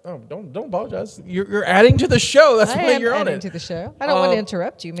 don't apologize. You're adding to the show. That's I why am you're on adding it. to the show. I don't want to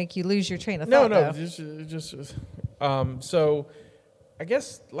interrupt you, make you lose your train of thought. No, though. just. So, I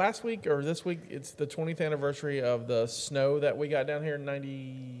guess last week or this week, it's the 20th anniversary of the snow that we got down here in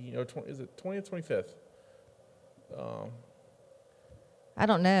 90. Is it 20th, 25th? I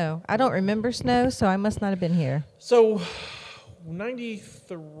don't know. I don't remember snow, so I must not have been here. So,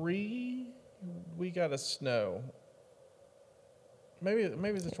 93, we got a snow. Maybe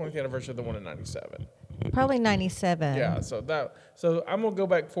it's the 20th anniversary of the one in 97. Probably 97. Yeah, so I'm gonna go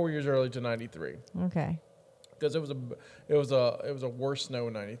back 4 years early to 93 Okay. because it was a worse snow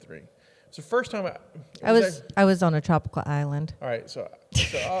in 93. It's the first time I was on a tropical island. all right, so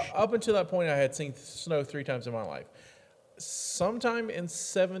up until that point, I had seen snow 3 times in my life. Sometime in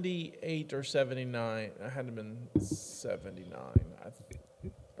 78 or 79, I had to have been 79,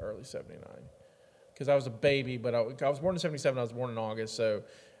 early 79, because I was a baby. But I was born in 77. I was born in August, so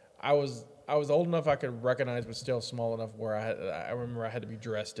I was old enough I could recognize, but still small enough where I remember I had to be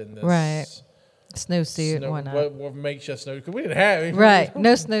dressed in this Right. Snowsuit and whatnot. well, makeshift snow, because we didn't have it. Right.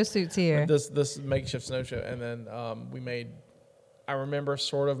 No snowsuits here. This makeshift snow show, and then I remember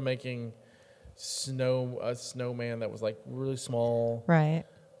sort of making a snowman that was like really small, Right.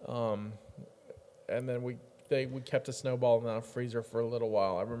 and then we kept a snowball in the freezer for a little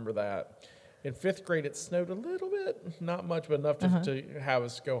while. I remember that. In 5th grade, it snowed a little bit, not much, but enough to have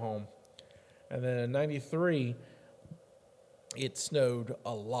us go home. And then in 93, it snowed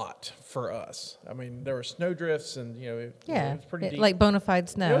a lot for us. I mean, there were snow drifts, and it was pretty deep. Like bona fide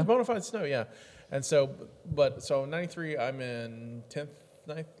snow. Yeah, it was bona fide snow, yeah. And so in 93, I'm in 10th,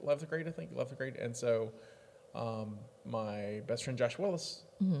 9th, 11th grade, I think, 11th grade. And so my best friend Josh Willis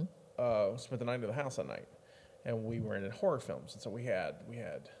spent the night at the house that night. And we were in horror films. And so we had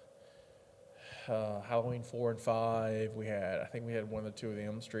Halloween 4 and 5. I think we had 1 or 2 of the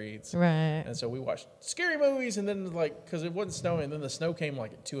Elm Streets. Right. And so we watched scary movies, and then because it wasn't snowing, and then the snow came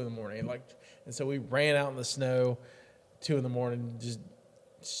at 2 in the morning. And so we ran out in the snow 2 in the morning, just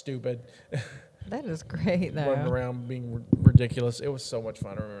stupid. That is great, though. Running around being ridiculous. It was so much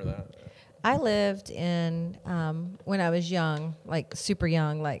fun. I remember that. I lived in, when I was young, like super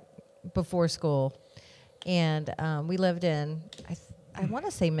young, like before school. And we lived in, I want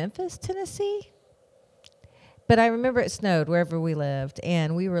to say Memphis, Tennessee. But I remember it snowed wherever we lived.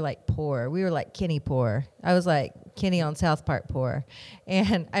 And we were like poor. We were like Kenny poor. I was like Kenny on South Park poor.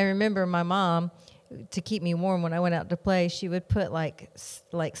 And I remember my mom, to keep me warm when I went out to play, she would put like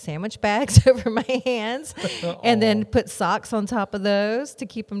sandwich bags over my hands and then put socks on top of those to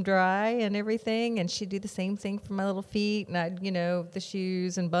keep them dry and everything. And she'd do the same thing for my little feet, and I'd, the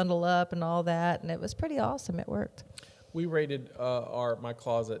shoes and bundle up and all that. And it was pretty awesome. It worked. We raided my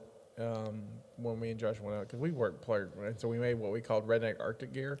closet when me and Josh went out because we weren't players, right? So we made what we called redneck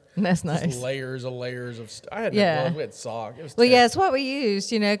Arctic gear. That's Just nice. layers of. I had no Yeah. gloves. We had socks. It was Well, yeah, terrible. it's what we used,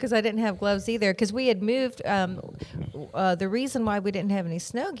 because I didn't have gloves either. Because we had moved. The reason why we didn't have any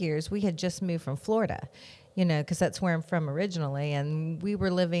snow gears, we had just moved from Florida, because that's where I'm from originally, and we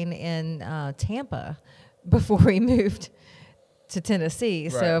were living in Tampa before we moved to Tennessee.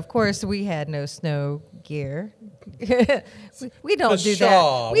 Right. So of course we had no snow gear. we don't For do sure.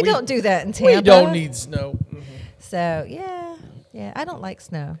 that. We don't do that in Tampa. We don't need snow. So yeah, I don't like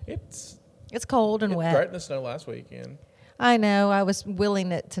snow. It's It's cold and it wet. threatened the snow last weekend. I know. I was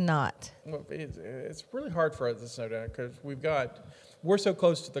willing it to not. Well, it's really hard for us to slow down because we're so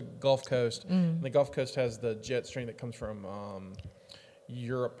close to the Gulf Coast. And the Gulf Coast has the jet stream that comes from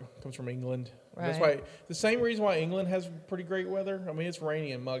Europe, comes from England. That's why Right. the same reason why England has pretty great weather. I mean, it's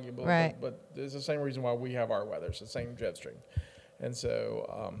rainy and muggy, Right. but it's the same reason why we have our weather. It's the same jet stream. And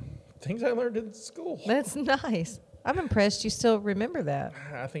so things I learned in school. That's nice. I'm impressed you still remember that.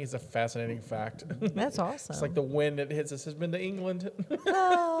 I think it's a fascinating fact. That's awesome. It's like the wind that hits us has been to England.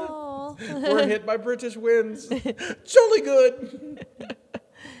 Oh, We're hit by British winds. Jolly good.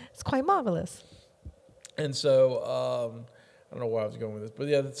 it's quite marvelous. And so I don't know where I was going with this, but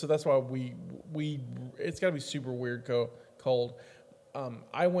yeah, so that's why we it's got to be super weird cold.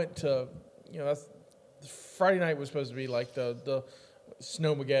 I went to that's Friday night was supposed to be like the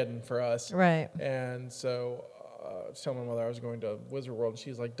Snowmageddon for us, Right. and so. I was telling my mother I was going to Wizard World, and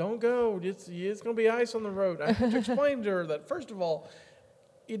she's like, "Don't go. It's going to be ice on the road." I had to explain to her that first of all,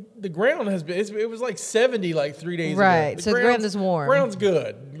 the ground has been. It was like 70 like 3 days ago. Right, so the ground is warm. Ground's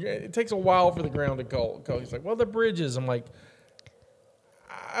good. It takes a while for the ground to cold. He's like, "Well, the bridges." I'm like,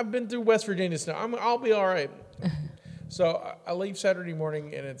 "I've been through West Virginia snow. I'll be all right." So I leave Saturday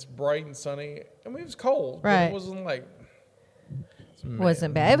morning, and it's bright and sunny. I mean, it was cold, but Right. it wasn't like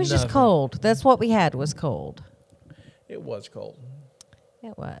Wasn't bad. It was just nothing. cold. That's what we had was cold. It was cold.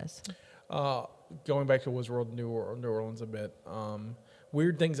 It was. Going back to Wizard World, New Orleans a bit.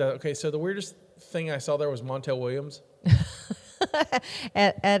 Weird things. So the weirdest thing I saw there was Montel Williams.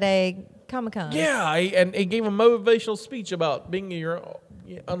 at a Comic-Con. Yeah, and he gave a motivational speech about being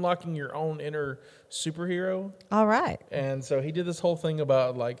unlocking your own inner superhero. All right. And so he did this whole thing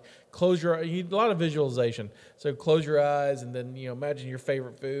about like close your. He did a lot of visualization. So close your eyes and then imagine your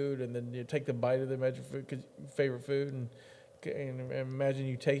favorite food, and then you take the bite of the favorite food, and imagine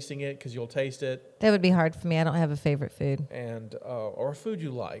you tasting it because you'll taste it, That would be hard for me. I don't have a favorite food. and or a food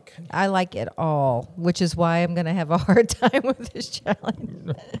you like. I like it all, which is why I'm going to have a hard time with this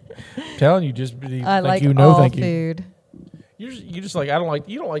challenge. I'm telling you, just believe. I like no, all thank you. food. You just like I don't like.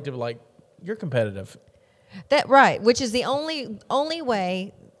 You don't like to like. You're competitive. That right, which is the only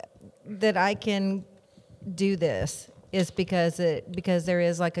way that I can do this is because there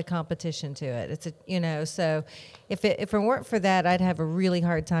is like a competition to it. It's so if it weren't for that, I'd have a really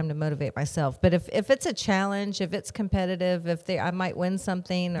hard time to motivate myself. But if it's a challenge, if it's competitive, I might win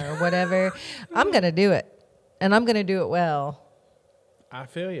something or whatever, I'm gonna do it, and I'm gonna do it well. I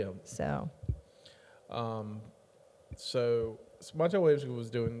feel you. So So Montel Williams was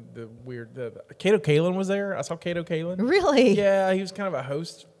doing the weird. Kato Kaelin was there. I saw Kato Kaelin. really, Yeah, he was kind of a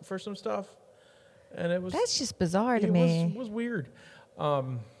host for some stuff, and it was that's just bizarre to it me. was weird. I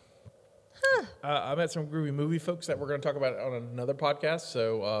met some groovy movie folks that we're going to talk about on another podcast.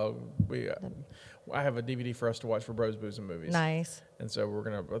 So I have a DVD for us to watch for Bros, Booze, and Movies. Nice. And so we're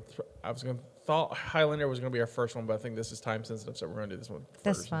gonna. Thought Highlander was going to be our first one, but I think this is time sensitive, so we're going to do this one first.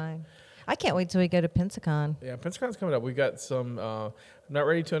 That's fine. I can't wait till we go to Pensacon. Yeah, Pensacon's coming up. We got some. I'm not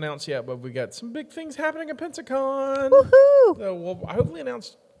ready to announce yet, but we got some big things happening at Pensacon. Woohoo! So we'll hopefully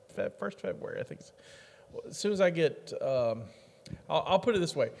announce first February. I think as soon as I get. I'll put it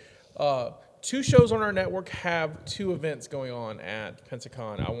this way. 2 shows on our network have 2 events going on at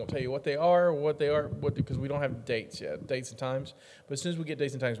Pensacon. I won't tell you what they are, because we don't have dates yet, dates and times. But as soon as we get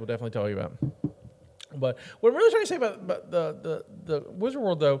dates and times, we'll definitely tell you about them. But what I'm really trying to say about the Wizard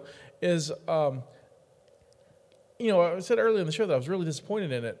World, though, is, I said earlier in the show that I was really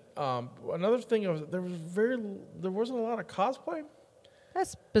disappointed in it. Another thing was there wasn't a lot of cosplay.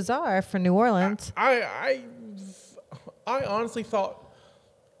 That's bizarre for New Orleans. I honestly thought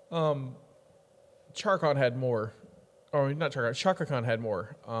CharCon had more, or not CharCon, ChakaCon had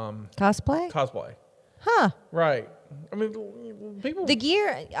more cosplay. Huh. Right. I mean, people. The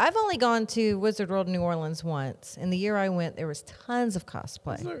year I've only gone to Wizard World New Orleans once, and the year I went, there was tons of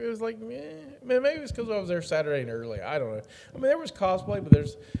cosplay. It was like, maybe it's because I was there Saturday and early. I don't know. I mean, there was cosplay, but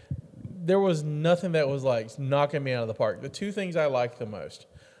there was nothing that was like knocking me out of the park. The 2 things I liked the most,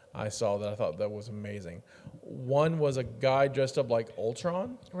 I thought that was amazing. One was a guy dressed up like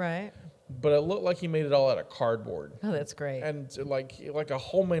Ultron. Right. but it looked like he made it all out of cardboard. Oh, that's great. And like a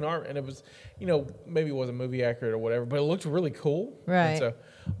whole main arm, and it was, maybe it wasn't movie accurate or whatever, but it looked really cool. Right. And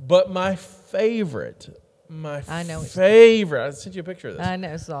but my favorite, I sent you a picture of this. I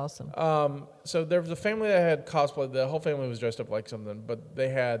know, it's awesome. So there was a family that had cosplay. The whole family was dressed up like something, but they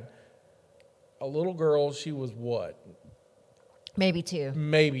had a little girl. She was what? Maybe 2.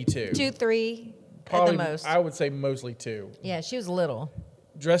 2, 3 probably, at the most. I would say mostly 2. Yeah, she was little.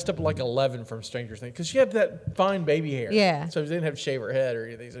 Dressed up like 11 from Stranger Things, because she had that fine baby hair. Yeah. So she didn't have to shave her head or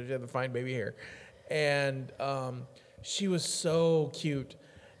anything. So she had the fine baby hair, and she was so cute.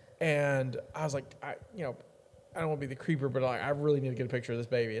 And I was like, I don't want to be the creeper, but I really need to get a picture of this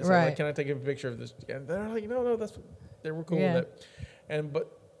baby. And so I'm like, can I take a picture of this? And they're like, no, they were cool with it. And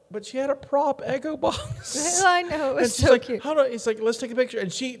but she had a prop Eggo box. I know, it was so so cute. It's like, let's take a picture. And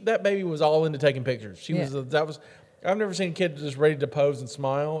that baby was all into taking pictures. I've never seen a kid just ready to pose and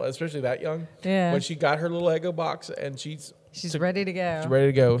smile, especially that young. Yeah. But she got her little Eggo box, and she's ready to go. She's ready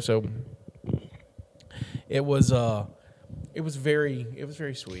to go. So it was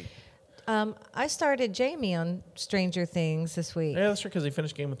very sweet. I started Jamie on Stranger Things this week. Yeah, that's right, because he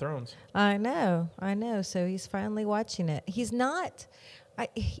finished Game of Thrones. I know. So he's finally watching it. He's not. I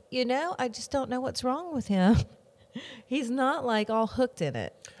just don't know what's wrong with him. He's not like all hooked in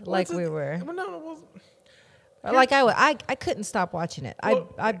it we were. Well, no, Like I couldn't stop watching it.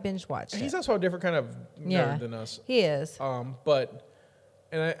 I binge watched it. He's also a different kind of nerd than us. He is.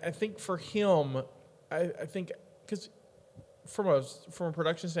 I think for him, I think because from a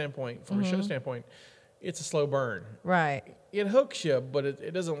production standpoint, from a show standpoint, it's a slow burn. Right. It hooks you, but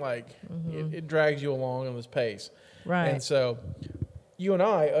it doesn't it drags you along on this pace. Right. And so you and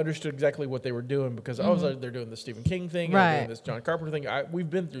I understood exactly what they were doing, because I was like, they're doing the Stephen King thing, right, they're doing this John Carpenter thing. We've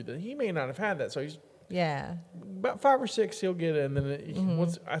been through that. He may not have had that, so he's about 5 or 6 he'll get it, and then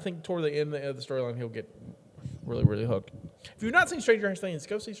once I think toward the end of the storyline he'll get really, really hooked. If you've not seen Stranger Things,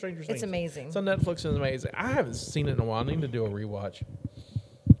 go see Stranger Things. It's amazing. It's on Netflix and it's amazing. I haven't seen it in a while. I need to do a rewatch.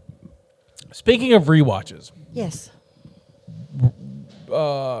 Speaking of rewatches. Yes.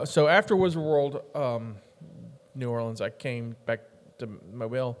 So after Wizard World, New Orleans, I came back to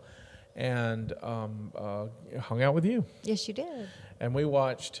Mobile and hung out with you. Yes, you did. And we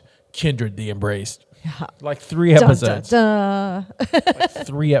watched Kindred the Embraced. Like 3 episodes. Dun, dun, dun. Like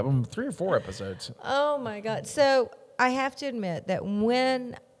 3 or 4 episodes. Oh my God. So I have to admit that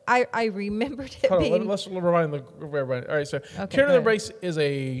when I remembered it being... Let's remind everybody. All right, so Okay, Kindred the Embraced is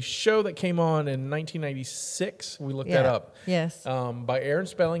a show that came on in 1996. We looked that up. Yes. By Aaron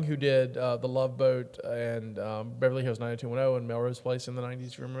Spelling, who did The Love Boat and Beverly Hills 90210 and Melrose Place in the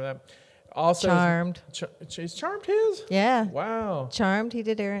 90s. You remember that? Also, Charmed. Is Charmed his? Yeah. Wow. Charmed. He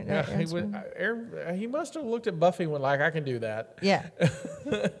did Aaron. Yeah, Aaron he must have looked at Buffy and went like, I can do that. Yeah.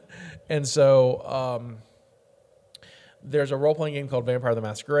 And so there's a role-playing game called Vampire the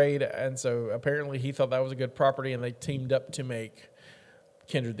Masquerade, and so apparently he thought that was a good property, and they teamed up to make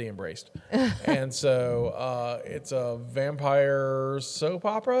Kindred the Embraced. And so it's a vampire soap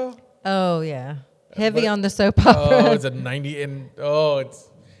opera. Oh, yeah. Heavy on the soap opera. Oh, it's a 90, and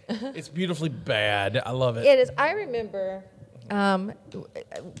it's beautifully bad. I love it. It is. I remember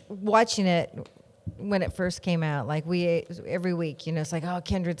watching it when it first came out. Like every week, it's like, oh,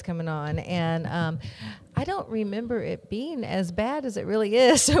 Kindred's coming on, and I don't remember it being as bad as it really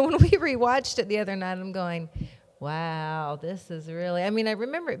is. So when we rewatched it the other night, I'm going, wow, this is really. I mean, I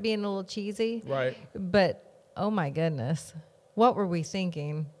remember it being a little cheesy, Right? But oh my goodness, what were we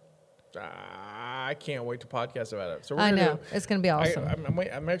thinking? I can't wait to podcast about it. So I know it's going to be awesome.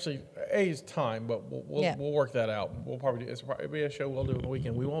 I'm actually it's time, but we'll work that out. We'll probably do. It'll be a show we'll do on the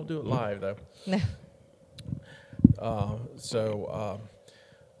weekend. We won't do it live though. No.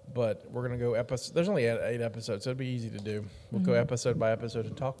 But we're gonna go episode. There's only 8 episodes, so it'll be easy to do. We'll go episode by episode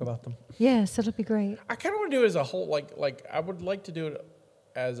and talk about them. Yes, it'll be great. I kind of want to do it as a whole. Like I would like to do it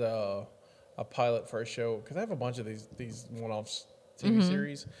as a pilot for a show, because I have a bunch of these one-off TV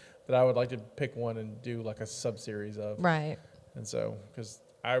series that I would like to pick one and do like a sub-series of. Right. And so, because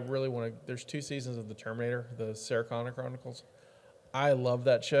I really want to, there's 2 seasons of The Terminator, the Sarah Connor Chronicles. I love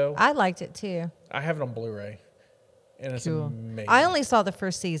that show. I liked it too. I have it on Blu-ray, and it's amazing. I only saw the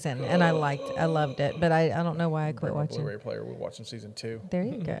first season, and I loved it, but I don't know why I quit watching. Blu-ray player. We're watching season 2. There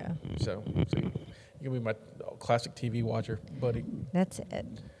you go. So you can be my classic TV watcher, buddy. That's it.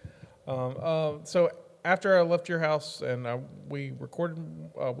 So after I left your house and we recorded,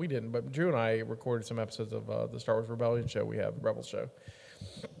 we didn't, but Drew and I recorded some episodes of the Star Wars Rebellion show we have, the Rebel show,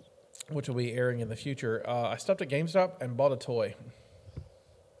 which will be airing in the future. I stopped at GameStop and bought a toy.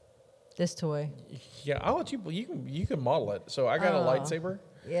 This toy. Yeah, I'll let you. You can model it. So I got a lightsaber.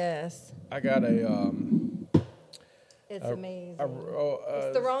 Yes. I got a. It's amazing.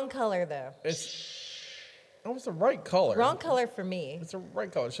 It's It's the wrong color, though. It's the right color. Wrong color for me. It's the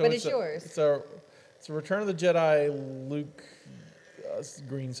right color. So But it's yours. It's a Return of the Jedi Luke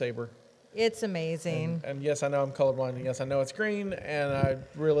green saber. It's amazing. And yes, I know I'm colorblind. And yes, I know it's green. And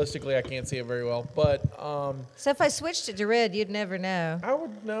realistically, I can't see it very well. But So if I switched it to red, you'd never know. I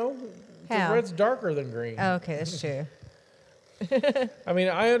would know. How? The red's darker than green. Oh, okay, that's true. I mean,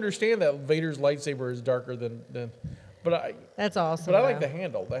 I understand that Vader's lightsaber is darker than That's awesome. But I like though. the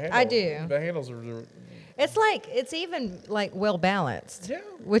handle. The handle. I do. The handles are. It's even like well balanced. Yeah.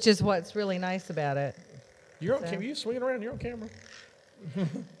 Which is what's really nice about it. You're on camera. You swinging around. You're on camera.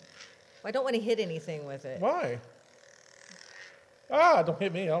 I don't want to hit anything with it. Why? Don't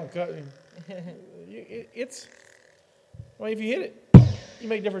hit me. I don't cut. It's. Well, if you hit it, you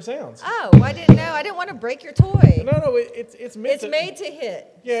make different sounds. Oh, I didn't know. I didn't want to break your toy. No. It's meant It's made to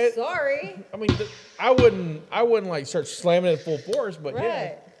hit. Yeah. Sorry. I mean, I wouldn't like start slamming it full force, but Right.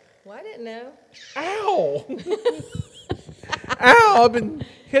 yeah. Well, I didn't know. Ow! Ow! I've been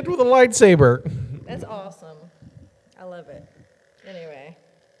hit with a lightsaber. That's awesome. I love it. Anyway.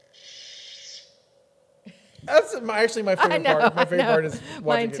 That's actually my favorite part. My favorite part is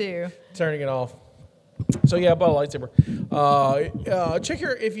watching Mine too. turning it off. So yeah, I bought a lightsaber.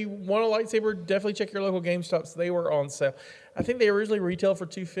 If you want a lightsaber, definitely check your local GameStops. They were on sale. I think they originally retailed for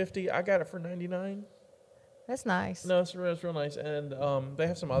 $250. I got it for $99. That's nice. No, it's real nice, and they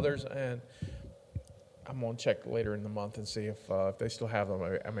have some others, and I'm gonna check later in the month and see if they still have them.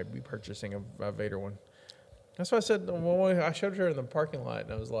 I may be purchasing a Vader one. That's why I said I showed her in the parking lot,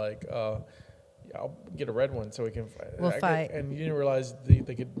 and I was like, "I'll get a red one so we can We'll fight." And you didn't realize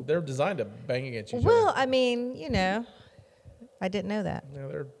they're designed to bang against each other. Well, I mean, I didn't know that.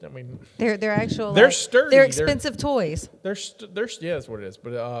 No, They're actual. They're sturdy. They're expensive toys. Yeah, that's what it is.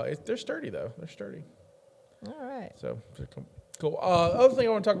 But they're sturdy though. They're sturdy. All right. So cool. Other thing I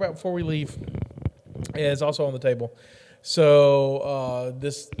want to talk about before we leave is also on the table. So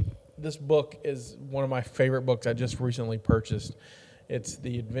this book is one of my favorite books I just recently purchased. It's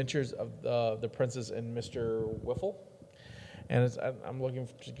The Adventures of the Princess and Mr. Whiffle, and I'm looking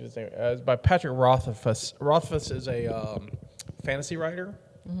for his name. It's by Patrick Rothfuss. Rothfuss is a fantasy writer.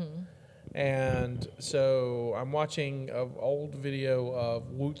 Mm-hmm. And so I'm watching an old video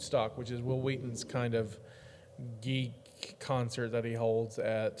of Wootstock, which is Will Wheaton's kind of geek concert that he holds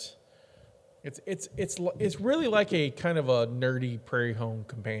at. It's really like a kind of a nerdy Prairie Home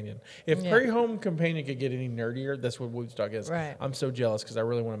Companion. If Prairie Home Companion could get any nerdier, that's what Wootstock is. Right. I'm so jealous because I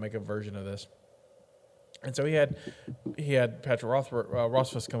really want to make a version of this. And so he had Patrick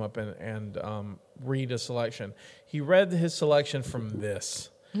Rothfuss come up and read a selection. He read his selection from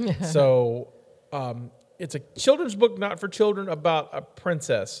this. So it's a children's book, not for children, about a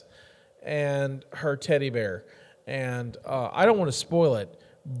princess and her teddy bear. And I don't want to spoil it,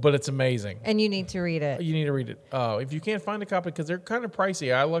 but it's amazing. And you need to read it. You need to read it. If you can't find a copy, because they're kind of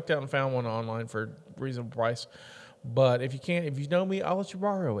pricey. I looked out and found one online for a reasonable price. But if you know me, I'll let you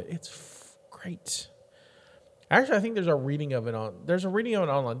borrow it. It's great. Actually, I think there's a reading of it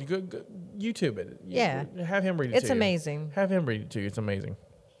online. You go YouTube it. Yeah. Have him read it to you. It's amazing. Have him read it to you. It's amazing.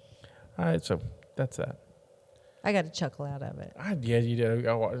 All right, so that's that. I got a chuckle out of it. Yeah, you did.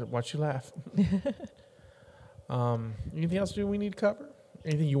 I'll watch you laugh. Anything else we need to cover?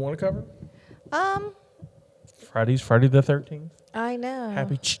 Anything you want to cover? Friday the 13th. I know.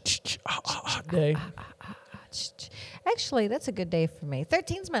 Happy day. Actually, that's a good day for me.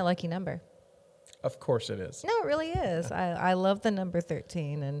 13's my lucky number. Of course it is. No, it really is. I love the number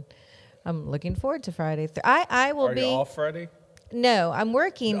 13, and I'm looking forward to Friday. I will Are be you off Friday? No, I'm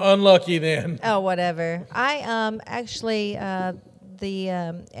working. Unlucky then. Oh, whatever. I actually at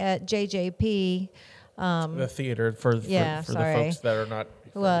JJP. The theater for the folks that are not.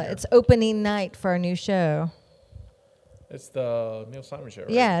 Well, it's opening night for our new show. It's the Neil Simon show, right?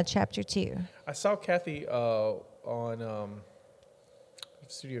 Yeah, chapter 2. I saw Kathy on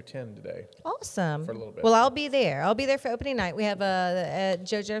Studio 10 today. Awesome. For a little bit. Well, I'll be there. I'll be there for opening night. We have at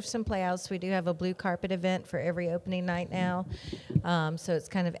Joe Jefferson Playhouse, we do have a blue carpet event for every opening night now. So it's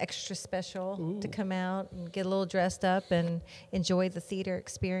kind of extra special to come out and get a little dressed up and enjoy the theater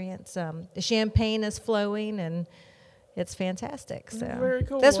experience. The champagne is flowing and it's fantastic. So very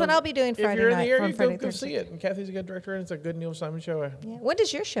cool. That's what I'll be doing Friday night. If you're in night. the area, Friday go see it. And Kathy's a good director, and it's a good Neil Simon show. Yeah. When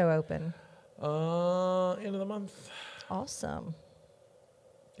does your show open? End of the month. Awesome.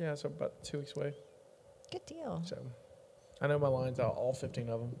 Yeah, so about 2 weeks away. Good deal. So I know my lines out, all 15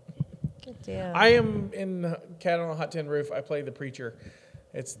 of them. Good deal. I am in Cat on a Hot Tin Roof. I play the preacher.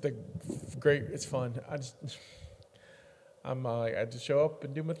 It's great. It's fun. I just show up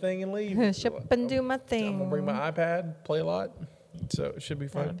and do my thing and leave. Show up and do my thing. I'm gonna bring my iPad, play a lot, so it should be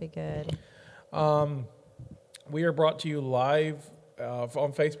fun. That'd be good. We are brought to you live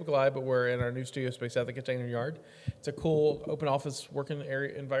on Facebook Live, but we're in our new studio space at the Container Yard. It's a cool open office working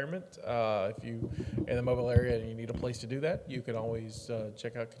area environment. If you in the mobile area and you need a place to do that, you can always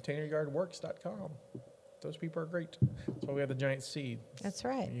check out containeryardworks.com. Those people are great. That's why we have the giant seed. That's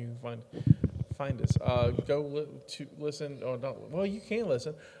right. You can find us. Go to listen. Oh, not, well, you can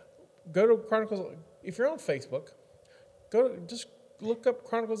listen. Go to Chronicles. If you're on Facebook, just look up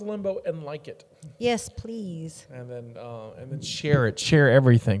Chronicles of Limbo and like it. Yes, please. And then share it. Share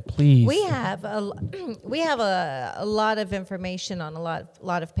everything, please. We have a lot of information on a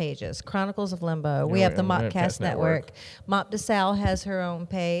lot of pages. Chronicles of Limbo. We have the Mopcast Network. Mop DeSalle has her own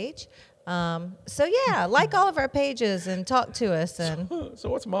page. So yeah, like all of our pages and talk to us. And so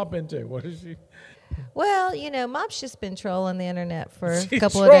what's Mop into? What is she? Well, Mop's just been trolling the internet for a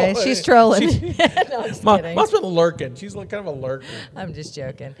couple of days. She's trolling. No, I'm just kidding. Mop's been lurking. She's like kind of a lurker. I'm just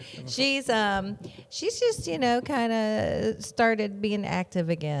joking. She's just kind of started being active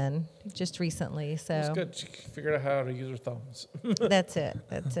again just recently. So it's good. She figured out how to use her thumbs. That's it.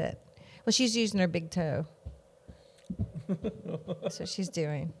 Well, she's using her big toe. That's what she's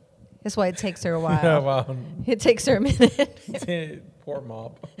doing. That's why it takes her a while. Yeah, well, it takes her a minute. Poor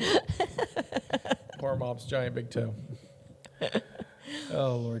Mop. Poor Mop's giant big toe.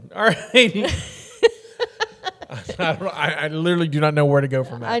 Oh, Lord. All right. I literally do not know where to go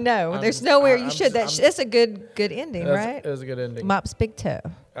from that. I know. There's nowhere you should. That's a good ending, right? It was a good ending. Mop's big toe.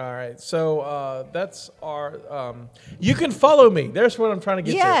 All right. So that's our... you can follow me. There's what I'm trying to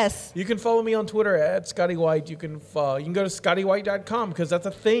get to. Yes. You can follow me on Twitter at Scotty White. You can go to scottywhite.com because that's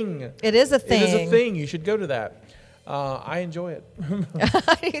a thing. It is a thing. It is a thing. You should go to that. I enjoy it.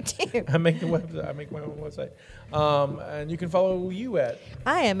 I do too. I make my own website. And you can follow you at...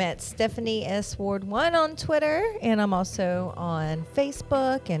 I am at Stephanie S. Ward 1 on Twitter, and I'm also on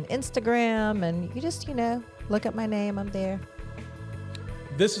Facebook and Instagram, and you can just, look up my name. I'm there.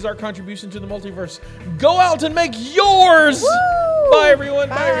 This is our contribution to the multiverse. Go out and make yours! Woo! Bye, everyone.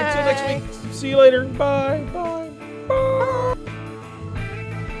 Bye. Bye. Until next week. See you later. Bye. Bye. Bye.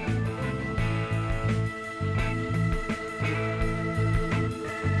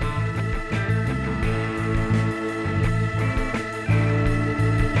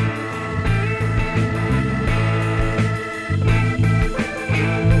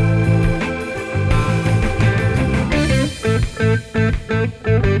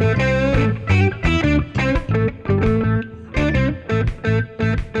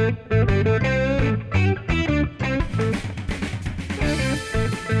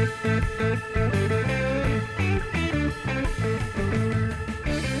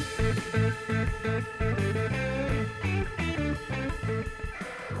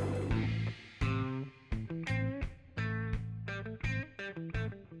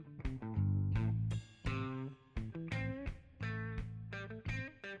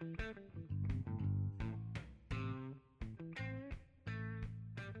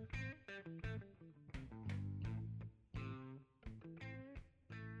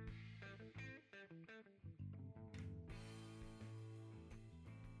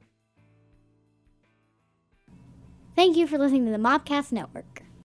 Thank you for listening to the Mopcast Network.